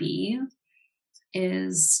might be,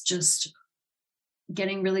 is just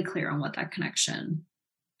getting really clear on what that connection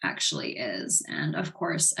actually is. And of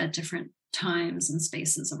course, at different times and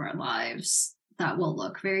spaces of our lives, that will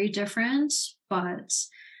look very different, but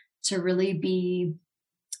to really be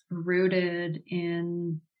rooted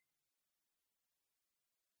in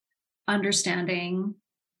understanding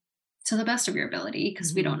to the best of your ability,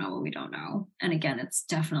 because we don't know what we don't know. And again, it's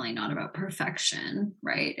definitely not about perfection,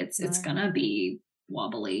 right? It's gonna be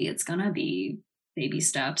wobbly. It's gonna be baby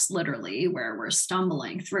steps, literally, where we're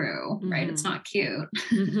stumbling through, right? It's not cute.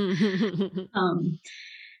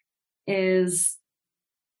 Is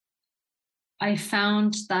I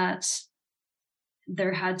found that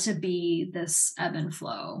there had to be this ebb and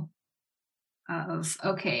flow of,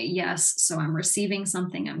 okay, yes, so I'm receiving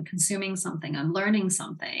something, I'm consuming something, I'm learning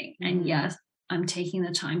something, and yes, I'm taking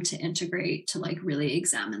the time to integrate, to like really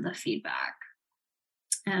examine the feedback.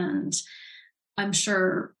 And I'm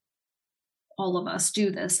sure all of us do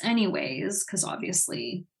this anyways, because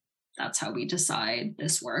obviously that's how we decide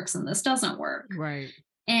this works and this doesn't work. Right.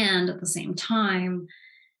 And at the same time,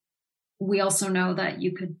 we also know that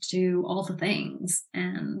you could do all the things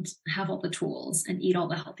and have all the tools and eat all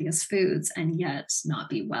the healthiest foods and yet not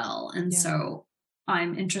be well. And so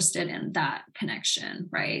I'm interested in that connection,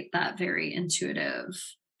 right? That very intuitive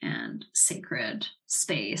and sacred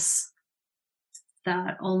space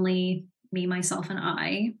that only me, myself, and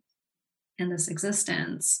I in this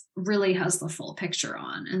existence really has the full picture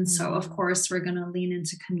on. And so, of course, we're going to lean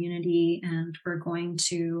into community and we're going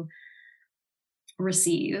to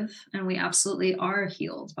receive, and we absolutely are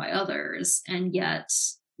healed by others, and yet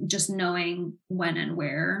just knowing when and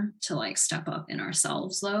where to like step up in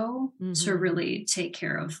ourselves though, to really take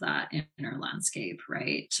care of that inner landscape,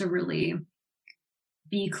 right? To really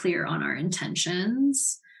be clear on our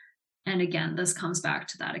intentions And again, this comes back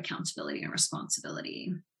to that accountability and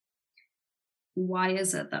responsibility. Why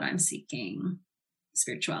is it that I'm seeking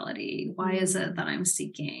spirituality? Why is it that I'm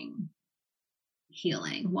seeking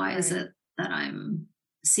healing? Why is it that I'm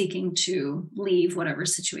seeking to leave whatever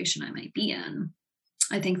situation I might be in?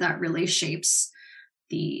 I think that really shapes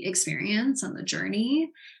the experience and the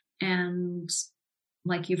journey. And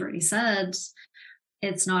like you've already said,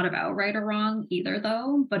 it's not about right or wrong either,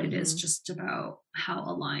 though, but it is just about how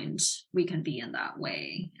aligned we can be in that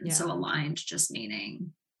way. And so aligned just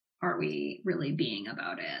meaning, are we really being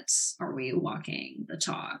about it? Are we walking the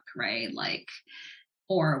talk, right? Like,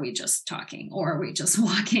 or are we just talking, or are we just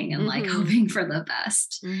walking and like hoping for the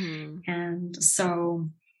best? And so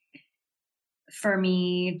for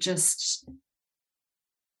me, just,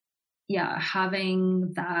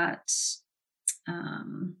 having that,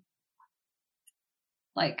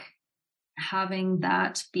 like having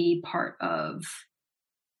that be part of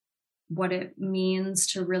what it means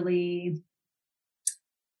to really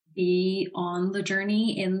be on the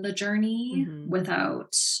journey, in the journey,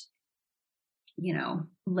 without,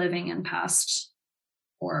 living in past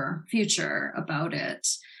or future about it,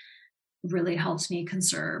 really helps me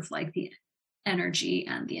conserve like the energy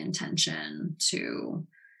and the intention to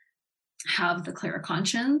have the clear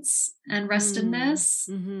conscience and restedness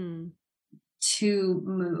to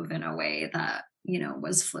move in a way that,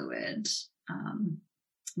 was fluid,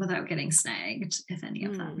 without getting snagged, if any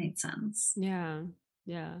of that made sense. Yeah.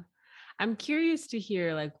 I'm curious to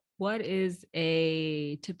hear, like, what is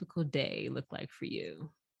a typical day look like for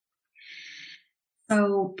you?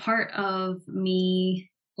 So part of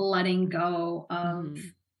me letting go of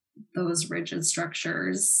those rigid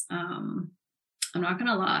structures, I'm not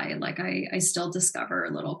going to lie, like I still discover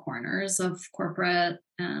little corners of corporate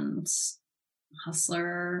and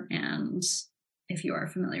hustler. And if you are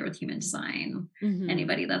familiar with human design,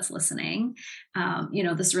 anybody that's listening,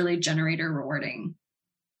 this really generator rewarding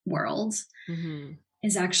world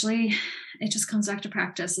is actually, it just comes back to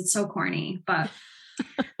practice. It's so corny, but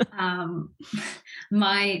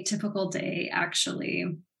my typical day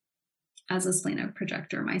actually, as a splenic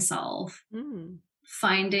projector myself,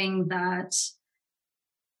 finding that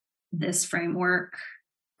this framework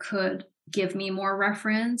could give me more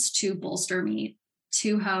reference to bolster me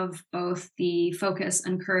to have both the focus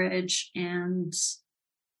and courage and,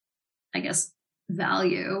 I guess,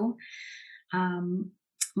 value.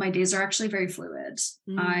 My days are actually very fluid.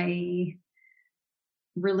 I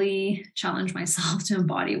really challenge myself to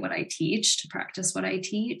embody what I teach, to practice what I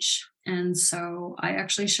teach. And so I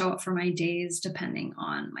actually show up for my days depending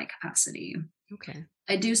on my capacity. Okay.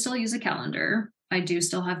 I do still use a calendar. I do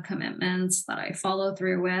still have commitments that I follow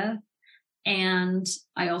through with. And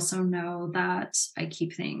I also know that I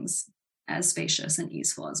keep things as spacious and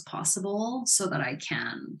easeful as possible so that I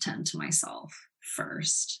can tend to myself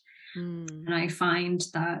first. And I find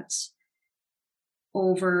that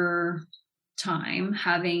over time,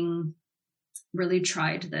 having really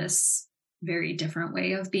tried this very different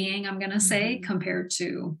way of being, I'm going to say, compared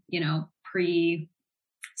to, pre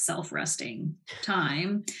self-resting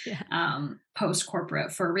time, post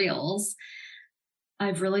corporate for reals,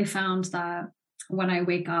 I've really found that when I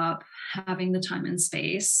wake up, having the time and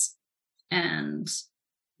space, and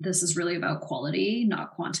this is really about quality,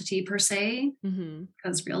 not quantity per se,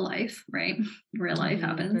 because real life, right? Real life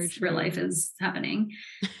happens. Real life is happening.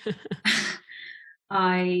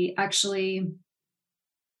 I actually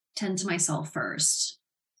tend to myself first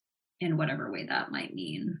in whatever way that might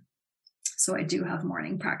mean. So I do have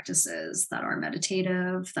morning practices that are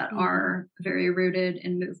meditative, that are very rooted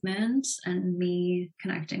in movement and me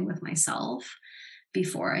connecting with myself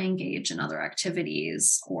before I engage in other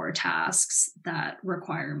activities or tasks that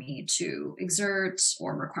require me to exert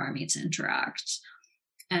or require me to interact.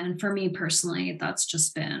 And for me personally, that's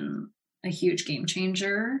just been a huge game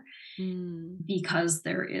changer because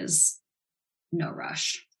there is no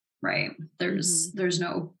rush, right? There's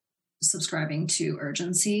no subscribing to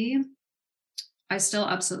urgency. I still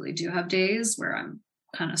absolutely do have days where I'm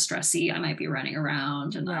kind of stressy. I might be running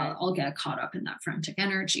around and I'll get caught up in that frantic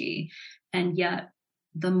energy. And yet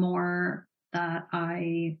the more that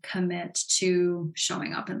I commit to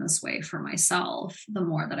showing up in this way for myself, the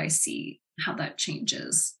more that I see how that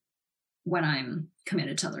changes when I'm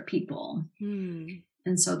committed to other people.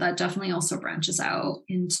 And so that definitely also branches out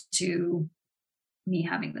into me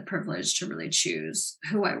having the privilege to really choose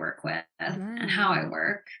who I work with and how I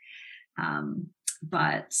work.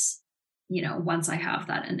 But, once I have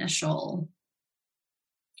that initial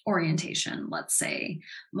orientation, let's say,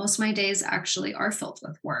 most of my days actually are filled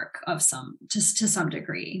with work of to some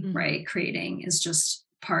degree, right? Creating is just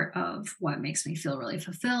part of what makes me feel really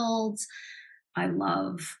fulfilled. I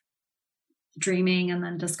love dreaming and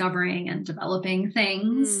then discovering and developing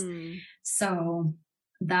things. So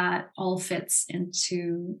that all fits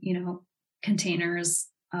into, containers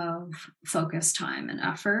of focus, time, and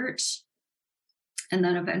effort. And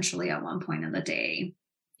then eventually at one point in the day,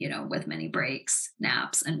 with many breaks,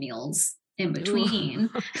 naps, and meals in between.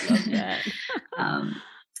 Love that.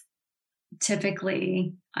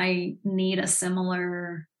 Typically, I need a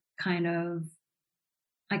similar kind of,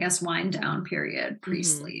 I guess, wind down period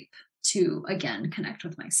pre-sleep to, again, connect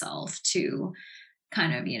with myself, to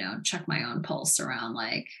kind of, check my own pulse around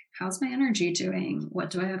like, how's my energy doing? What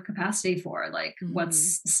do I have capacity for? Like,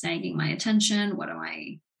 what's snagging my attention? What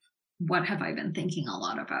have I been thinking a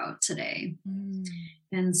lot about today?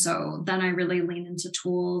 And so then I really lean into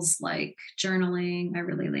tools like journaling. I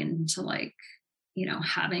really lean into like,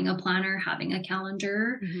 having a planner, having a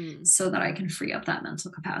calendar so that I can free up that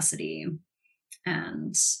mental capacity.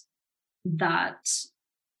 And that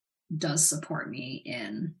does support me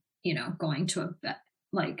in, going to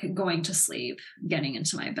going to sleep, getting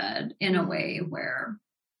into my bed in a way where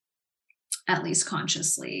at least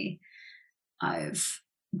consciously I've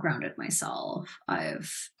grounded myself. I've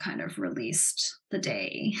kind of released the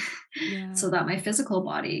day so that my physical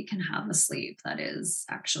body can have a sleep that is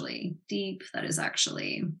actually deep, that is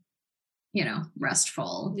actually,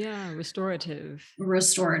 restful. Yeah. Restorative.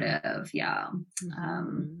 Yeah.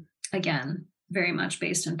 Again, very much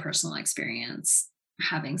based in personal experience,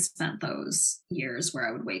 having spent those years where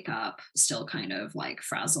I would wake up still kind of like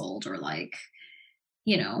frazzled or like,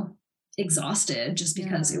 exhausted, just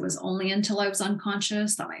because it was only until I was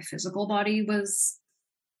unconscious that my physical body was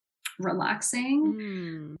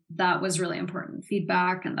relaxing. That was really important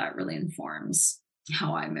feedback, and that really informs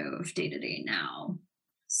how I move day to day now.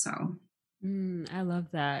 So I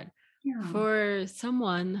love that. Yeah. For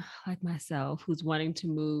someone like myself who's wanting to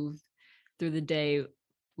move through the day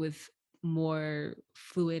with more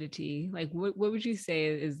fluidity, like what would you say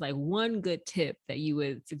is like one good tip that you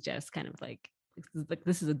would suggest, kind of like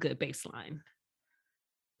this is a good baseline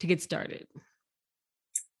to get started?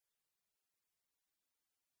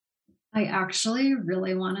 I actually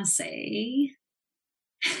really want to say,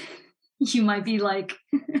 you might be like,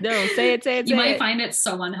 no, say it. You might find it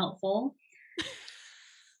so unhelpful.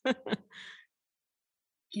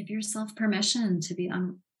 Give yourself permission to be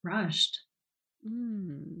unrushed.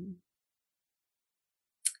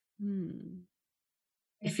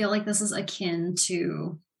 I feel like this is akin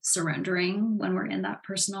to surrendering when we're in that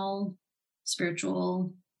personal,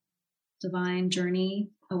 spiritual, divine journey,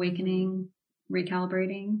 awakening,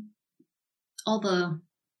 recalibrating. All the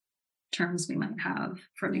terms we might have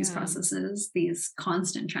for these processes, these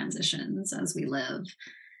constant transitions as we live.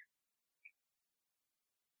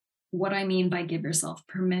 What I mean by give yourself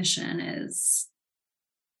permission is,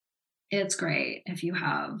 it's great if you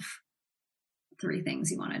have 3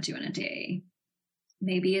 things you want to do in a day.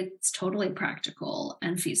 Maybe it's totally practical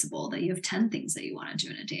and feasible that you have 10 things that you want to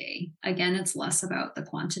do in a day. Again, it's less about the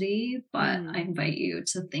quantity, but I invite you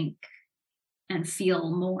to think and feel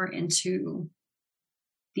more into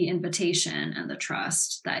the invitation and the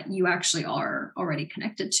trust that you actually are already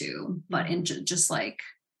connected to, but just like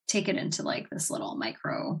take it into like this little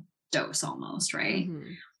micro dose almost, right?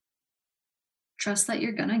 Trust that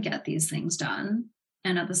you're going to get these things done.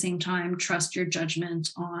 And at the same time, trust your judgment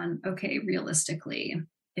on, okay, realistically,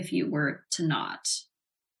 if you were to not,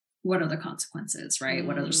 what are the consequences, right?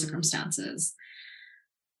 What are the circumstances?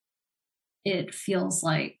 It feels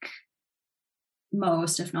like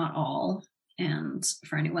most, if not all, and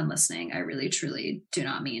for anyone listening, I really, truly do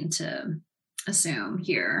not mean to assume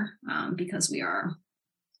here, because we are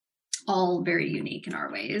all very unique in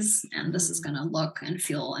our ways, and this is going to look and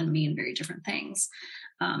feel and mean very different things.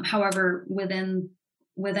 However, within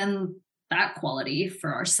that quality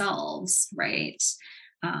for ourselves, right?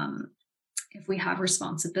 If we have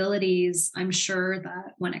responsibilities, I'm sure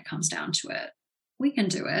that when it comes down to it, we can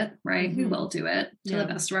do it, right? We will do it to the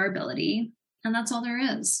best of our ability. And that's all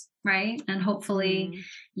there is, right? And hopefully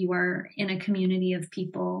you are in a community of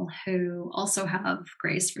people who also have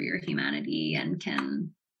grace for your humanity and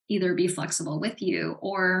can either be flexible with you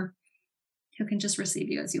or who can just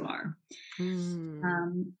receive you as you are.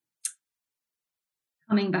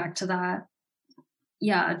 Coming back to that,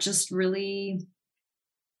 just really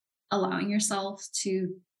allowing yourself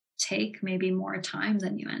to take maybe more time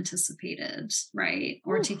than you anticipated, right?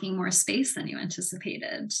 Or taking more space than you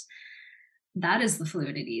anticipated. That is the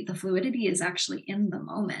fluidity. The fluidity is actually in the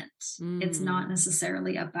moment. It's not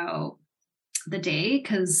necessarily about the day,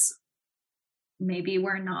 because maybe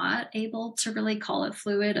we're not able to really call it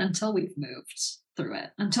fluid until we've moved through it,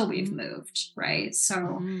 until we've moved, right? So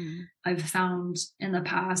Mm-hmm. I've found in the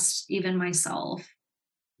past, even myself,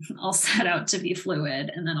 I'll set out to be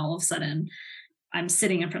fluid, and then all of a sudden I'm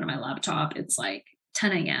sitting in front of my laptop. It's like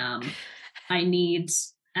 10 a.m. I need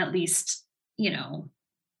at least, you know,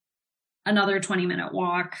 another 20-minute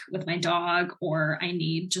walk with my dog, or I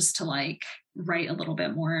need just to like write a little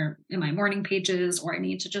bit more in my morning pages, or I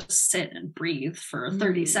need to just sit and breathe for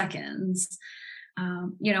 30 seconds.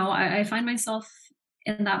 I find myself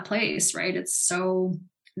in that place, right? It's so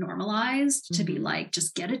normalized to be like,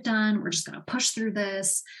 just get it done. We're just going to push through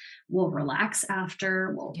this. We'll relax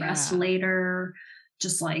after, we'll rest Yeah. later,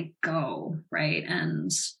 just like go, right?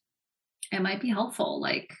 And it might be helpful.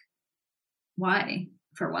 Like, why?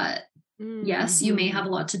 For what? Yes, you may have a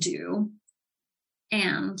lot to do.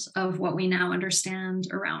 And of what we now understand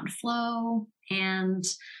around flow and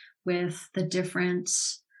with the different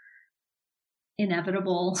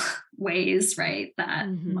inevitable ways, right, that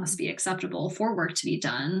must be acceptable for work to be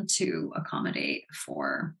done to accommodate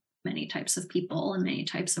for many types of people and many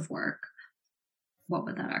types of work. What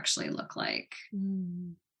would that actually look like?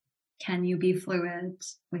 Can you be fluid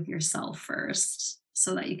with yourself first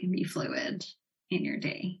so that you can be fluid in your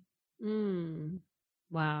day?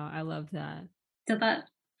 Wow, I love that.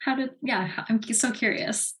 I'm so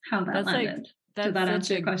curious how that landed. Did that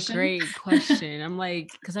answer your question? Great question. I'm like,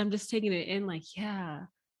 because I'm just taking it in like, yeah,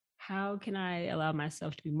 how can I allow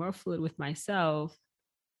myself to be more fluid with myself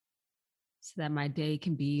so that my day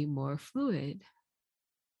can be more fluid?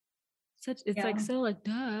 Like, so like,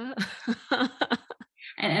 duh.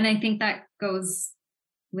 And I think that goes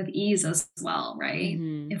with ease as well, right?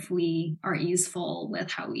 If we are easeful with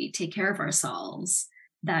how we take care of ourselves,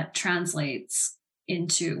 that translates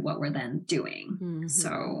into what we're then doing.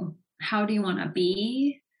 So how do you want to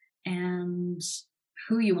be, and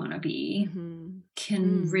who you want to be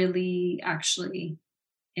can really actually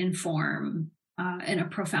inform in a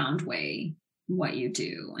profound way what you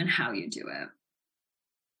do and how you do it.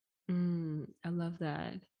 I love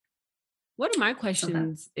that. One of my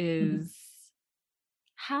questions is,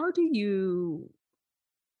 how do you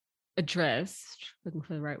address, looking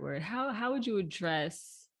for the right word, how would you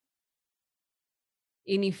address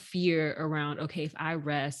any fear around, okay, if I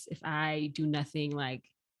rest, if I do nothing, like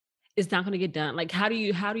it's not going to get done? Like, how do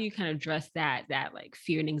you kind of address that like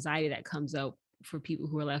fear and anxiety that comes up for people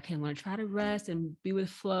who are like, okay, I'm going to try to rest and be with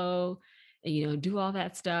flow and, do all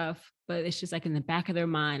that stuff. But it's just like in the back of their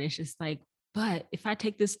mind, it's just like, but if I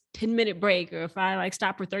take this 10-minute break, or if I like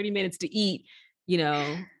stop for 30 minutes to eat,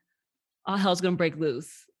 all hell's going to break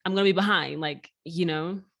loose. I'm going to be behind,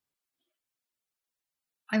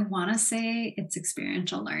 I want to say it's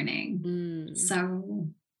experiential learning. So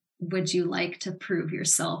would you like to prove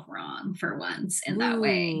yourself wrong for once in that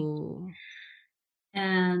way?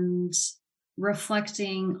 And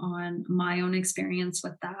reflecting on my own experience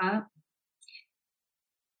with that,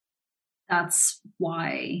 that's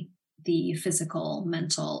why the physical,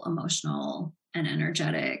 mental, emotional, and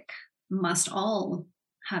energetic must all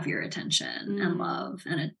have your attention and love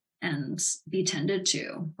and be tended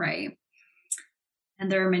to, right?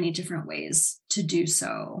 And there are many different ways to do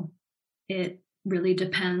so. It really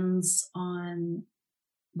depends on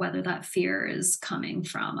whether that fear is coming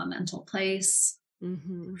from a mental place.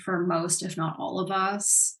 For most, if not all of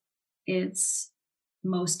us, it's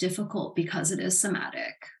most difficult because it is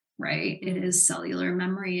somatic, right? It is cellular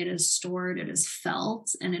memory, it is stored, it is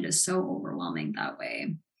felt, and it is so overwhelming that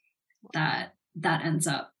way that ends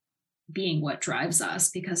up being what drives us,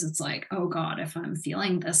 because it's like, oh God, if I'm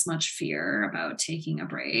feeling this much fear about taking a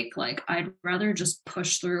break, like I'd rather just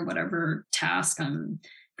push through whatever task I'm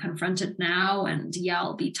confronted now, and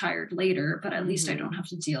I'll be tired later, but at least I don't have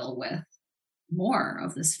to deal with more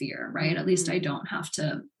of this fear, right? At least I don't have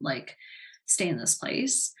to like stay in this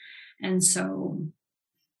place. And so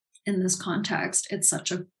in this context, it's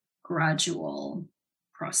such a gradual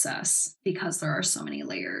process because there are so many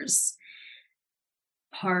layers.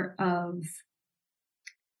 Part of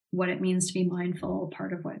what it means to be mindful,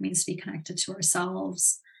 part of what it means to be connected to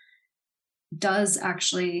ourselves, does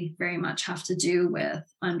actually very much have to do with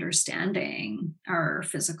understanding our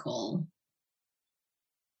physical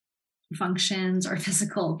functions, our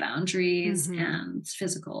physical boundaries, and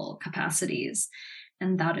physical capacities.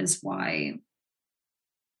 And that is why,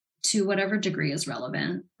 to whatever degree is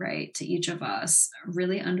relevant, right, to each of us,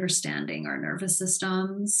 really understanding our nervous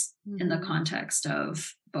systems in the context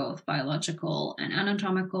of both biological and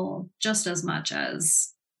anatomical, just as much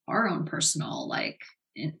as our own personal, like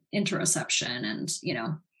interoception and,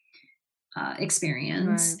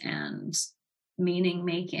 experience and meaning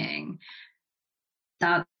making,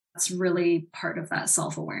 that's really part of that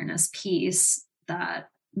self-awareness piece that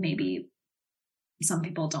maybe some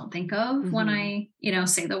people don't think of when I,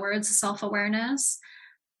 say the words self-awareness.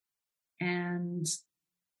 And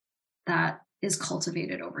that is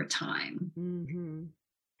cultivated over time. Mm-hmm.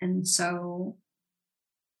 And so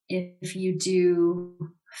if you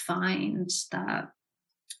do find that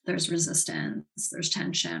there's resistance, there's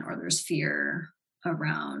tension, or there's fear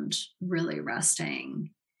around really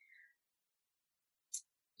resting,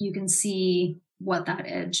 you can see what that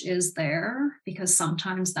edge is there, because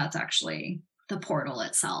sometimes that's actually the portal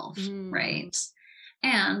itself, right?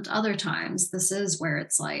 And other times, this is where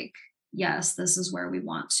it's like, yes, this is where we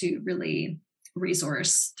want to really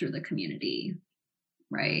resource through the community,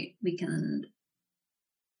 right? We can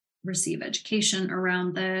receive education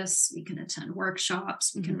around this. We can attend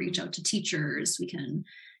workshops. We can reach out to teachers. We can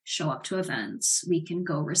show up to events. We can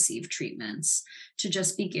go receive treatments to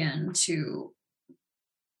just begin to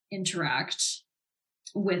interact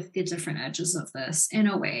with the different edges of this in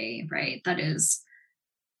a way, right, that is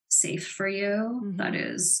safe for you, that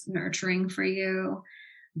is nurturing for you,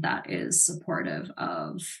 that is supportive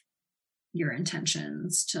of your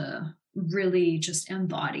intentions to really just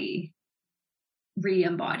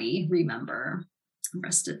remember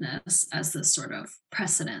restedness as this sort of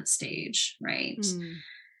precedent stage, right?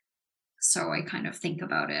 So I kind of think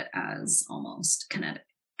about it as almost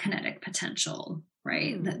kinetic potential,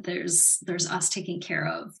 right? That there's us taking care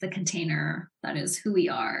of the container that is who we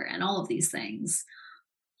are and all of these things.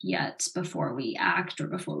 Yet before we act or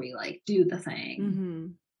before we like do the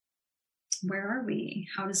thing, where are we?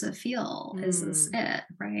 How does it feel? Is this it?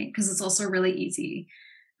 Right? Because it's also really easy.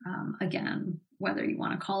 Again, whether you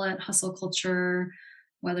want to call it hustle culture,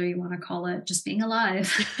 whether you want to call it just being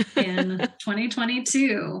alive in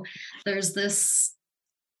 2022, there's this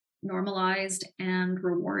normalized and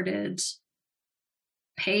rewarded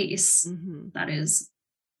pace that is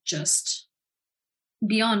just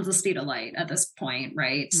beyond the speed of light at this point,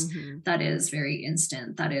 right? That is very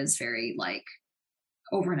instant. That is very like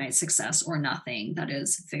overnight success or nothing. That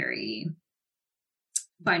is very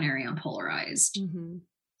binary and polarized.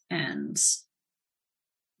 And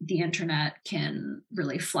the internet can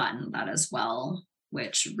really flatten that as well,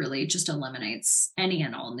 which really just eliminates any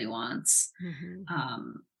and all nuance.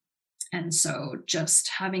 And so just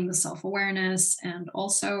having the self-awareness and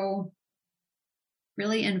also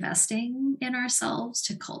really investing in ourselves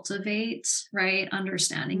to cultivate, right?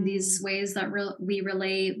 Understanding these ways that we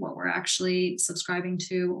relate, what we're actually subscribing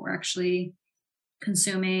to, what we're actually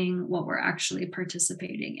consuming, what we're actually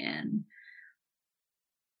participating in.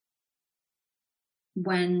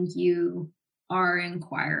 When you are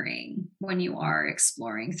inquiring, when you are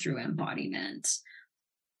exploring through embodiment,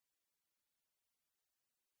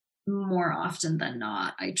 more often than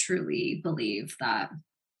not, I truly believe that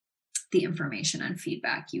the information and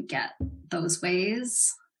feedback you get those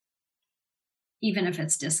ways, even if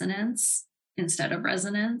it's dissonance instead of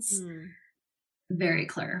resonance, very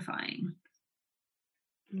clarifying.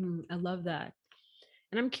 I love that.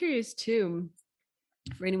 And I'm curious too,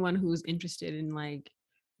 for anyone who's interested in like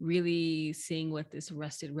really seeing what this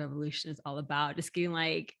rested revolution is all about, just getting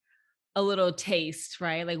like a little taste,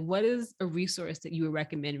 right? Like what is a resource that you would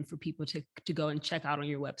recommend for people to go and check out on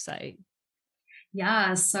your website?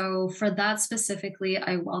 Yeah, so for that specifically,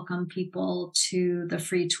 I welcome people to the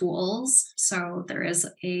free tools. So there is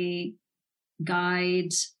a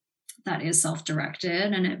guide that is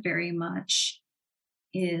self-directed, and it very much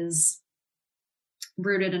is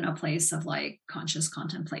rooted in a place of like conscious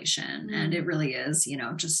contemplation. And it really is,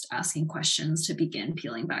 just asking questions to begin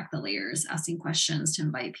peeling back the layers, asking questions to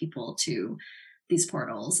invite people to these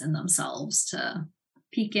portals in themselves to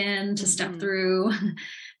peek in, to step through,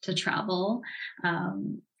 to travel.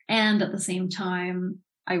 And at the same time,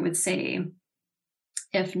 I would say,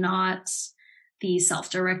 if not the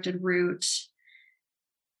self-directed route,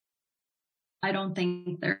 I don't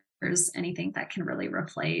think there's anything that can really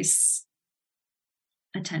replace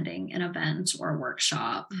attending an event or a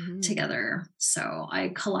workshop together. So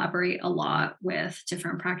I collaborate a lot with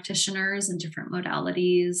different practitioners and different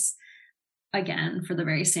modalities, again, for the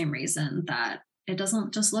very same reason that it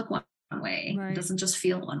doesn't just look one way. Right. It doesn't just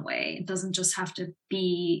feel one way. It doesn't just have to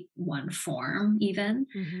be one form even.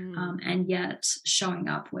 And yet showing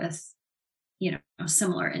up with,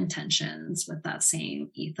 similar intentions with that same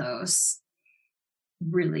ethos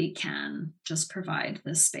really can just provide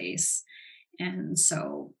this space. And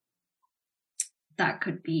so that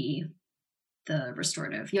could be the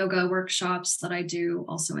restorative yoga workshops that I do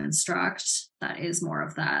also instruct. That is more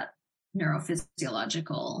of that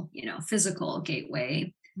neurophysiological, physical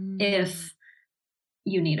gateway. If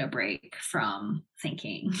you need a break from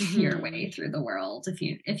thinking your way through the world if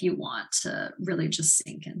you want to really just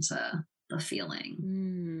sink into the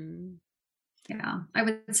feeling. Yeah, I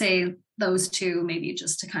would say those two, maybe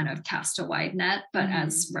just to kind of cast a wide net, but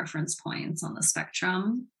as reference points on the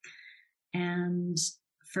spectrum. And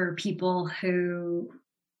for people who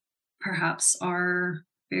perhaps are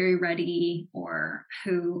very ready or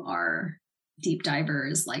who are deep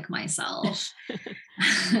divers like myself,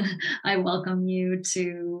 I welcome you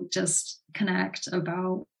to just connect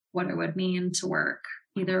about what it would mean to work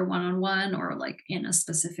either one-on-one or like in a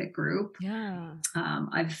specific group. Yeah.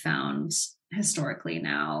 I've found historically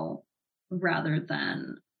now, rather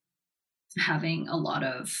than having a lot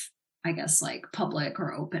of, I guess, like public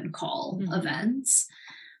or open call events,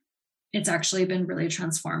 it's actually been really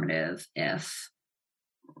transformative if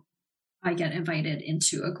I get invited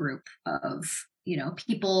into a group of, you know,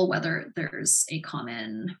 people, whether there's a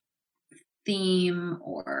common theme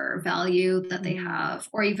or value that they have,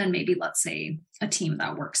 or even maybe, let's say, a team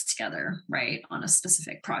that works together, right, on a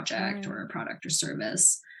specific project or a product or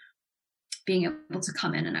service, being able to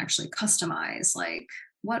come in and actually customize, like,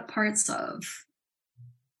 what parts of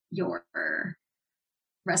your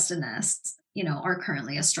restedness, you know, are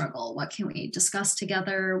currently a struggle. What can we discuss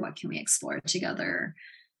together? What can we explore together?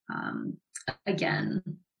 Again,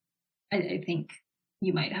 I think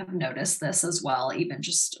you might have noticed this as well, even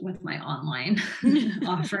just with my online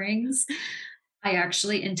offerings. I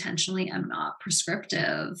actually intentionally am not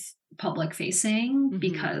prescriptive public facing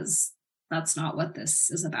because that's not what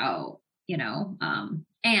this is about, you know?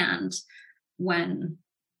 And when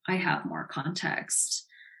I have more context,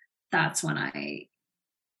 that's when I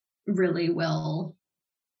really will,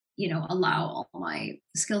 you know, allow all my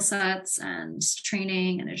skill sets and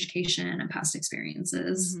training and education and past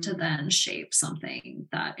experiences to then shape something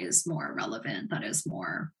that is more relevant, that is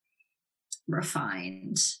more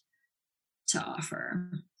refined to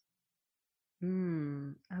offer.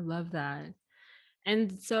 I love that.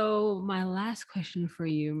 And so my last question for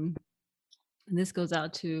you, and this goes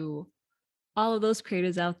out to all of those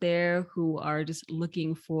creators out there who are just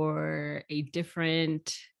looking for a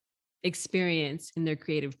different experience in their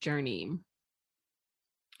creative journey.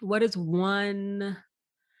 What is one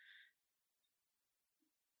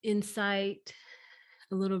insight,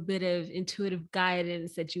 a little bit of intuitive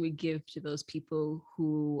guidance that you would give to those people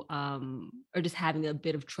who are just having a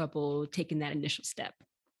bit of trouble taking that initial step?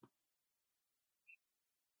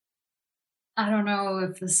 I don't know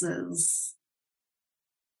if this is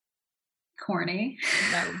corny.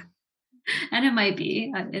 No. And it might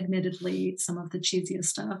be. Admittedly, some of the cheesiest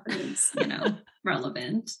stuff is, you know,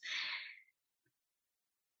 relevant.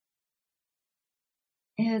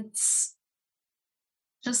 It's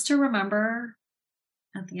just to remember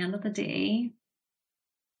at the end of the day,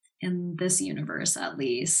 in this universe at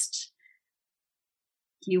least,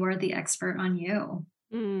 you are the expert on you.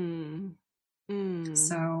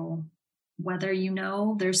 So whether you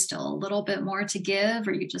know there's still a little bit more to give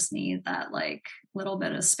or you just need that like little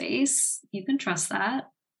bit of space, you can trust that.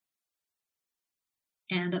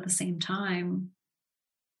 And at the same time,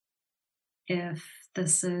 if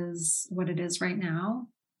this is what it is right now,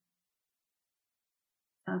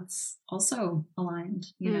 that's also aligned,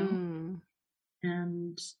 you know?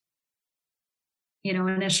 And, you know,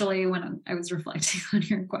 initially when I was reflecting on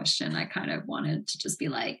your question, I kind of wanted to just be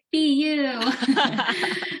like, be you.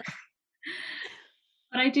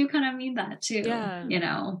 But I do kind of mean that too. Yeah. You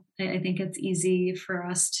know, I think it's easy for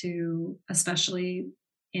us to, especially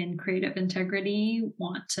in creative integrity,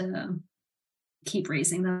 want to keep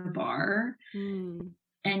raising the bar. And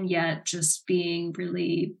yet just being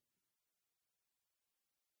really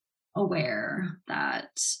aware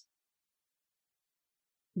that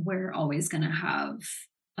we're always going to have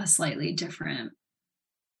a slightly different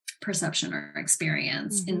perception or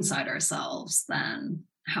experience inside ourselves than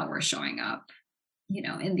how we're showing up, you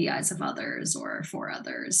know, in the eyes of others or for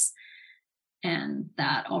others. And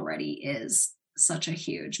that already is such a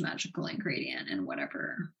huge magical ingredient in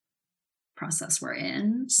whatever process we're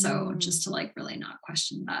in. So just to like really not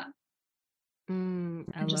question that. And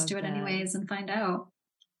just do it anyways and find out.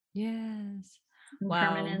 Yes.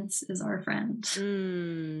 Impermanence is our friend.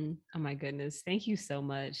 Oh my goodness. Thank you so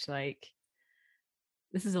much. Like,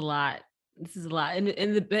 this is a lot. This is a lot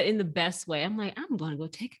in the best way. I'm like, I'm going to go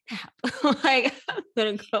take a nap. Like, I'm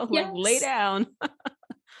going to go like lay down.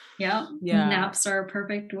 Yeah. Naps are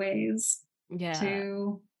perfect ways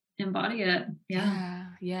to embody it. Yeah.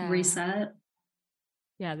 Reset.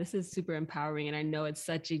 Yeah. This is super empowering. And I know it's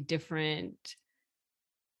such a different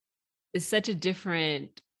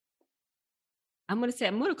I'm going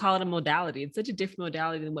to call it a modality. It's such a different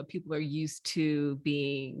modality than what people are used to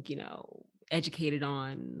being, educated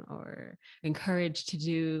on or encouraged to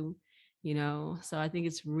do, So I think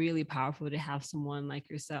it's really powerful to have someone like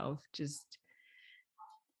yourself just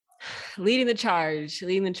leading the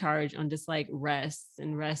charge on just like rest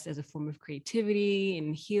as a form of creativity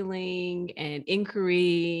and healing and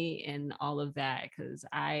inquiry and all of that. Because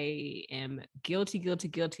I am guilty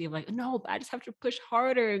of like, no, I just have to push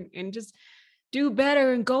harder and just do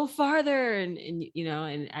better and go farther. And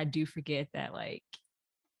and I do forget that like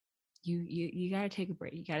you got to take a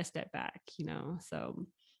break. You got to step back, So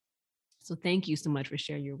thank you so much for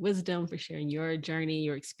sharing your wisdom, for sharing your journey,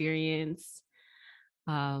 your experience.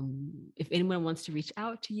 If anyone wants to reach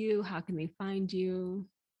out to you, how can they find you?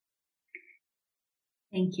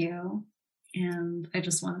 Thank you. And I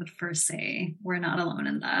just wanted to first say we're not alone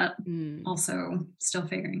in that. Also still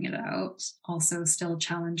figuring it out. Also still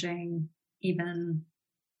challenging even,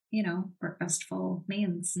 what restful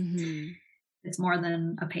means. It's more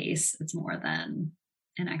than a pace. It's more than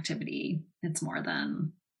an activity. It's more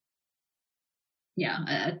than,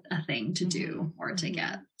 a thing to do or to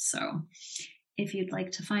get. So if you'd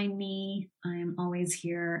like to find me, I'm always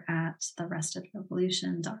here at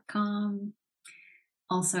therestedrevolution.com.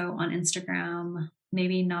 Also on Instagram,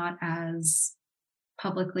 maybe not as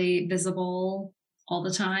publicly visible all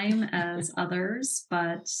the time as others,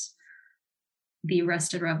 but The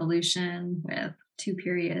Rested Revolution with 2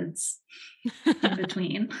 periods in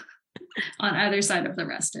between on either side of the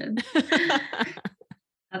rested.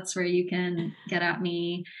 That's where you can get at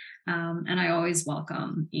me. And I always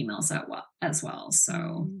welcome emails as well.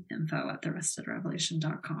 So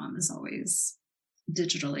info@therestedrevolution.com is always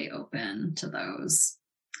digitally open to those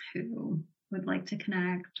who would like to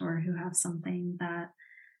connect or who have something that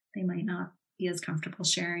they might not be as comfortable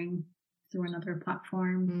sharing through another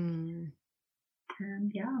platform.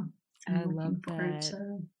 And I love that.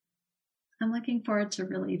 I'm looking forward to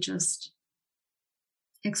really just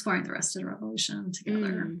exploring the Rested Revolution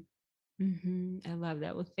together. I love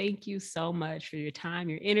that. Well, thank you so much for your time,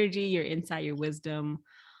 your energy, your insight, your wisdom,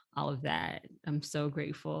 all of that. I'm so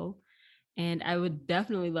grateful. And I would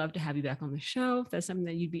definitely love to have you back on the show. If that's something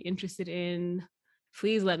that you'd be interested in,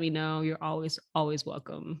 please let me know. You're always, always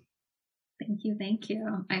welcome. Thank you.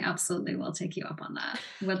 I absolutely will take you up on that.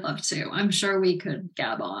 Would love to. I'm sure we could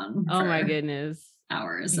gab on. Oh my goodness.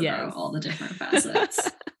 Hours about all the different facets.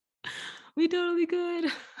 We totally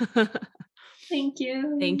could. Thank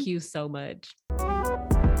you. Thank you so much.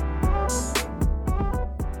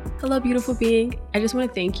 Hello, beautiful being. I just want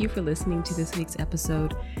to thank you for listening to this week's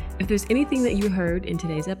episode. If there's anything that you heard in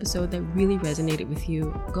today's episode that really resonated with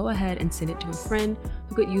you, go ahead and send it to a friend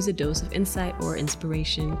who could use a dose of insight or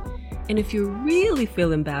inspiration. And if you're really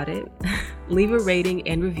feeling about it, leave a rating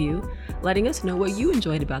and review, letting us know what you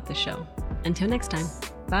enjoyed about the show. Until next time,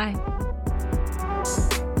 bye.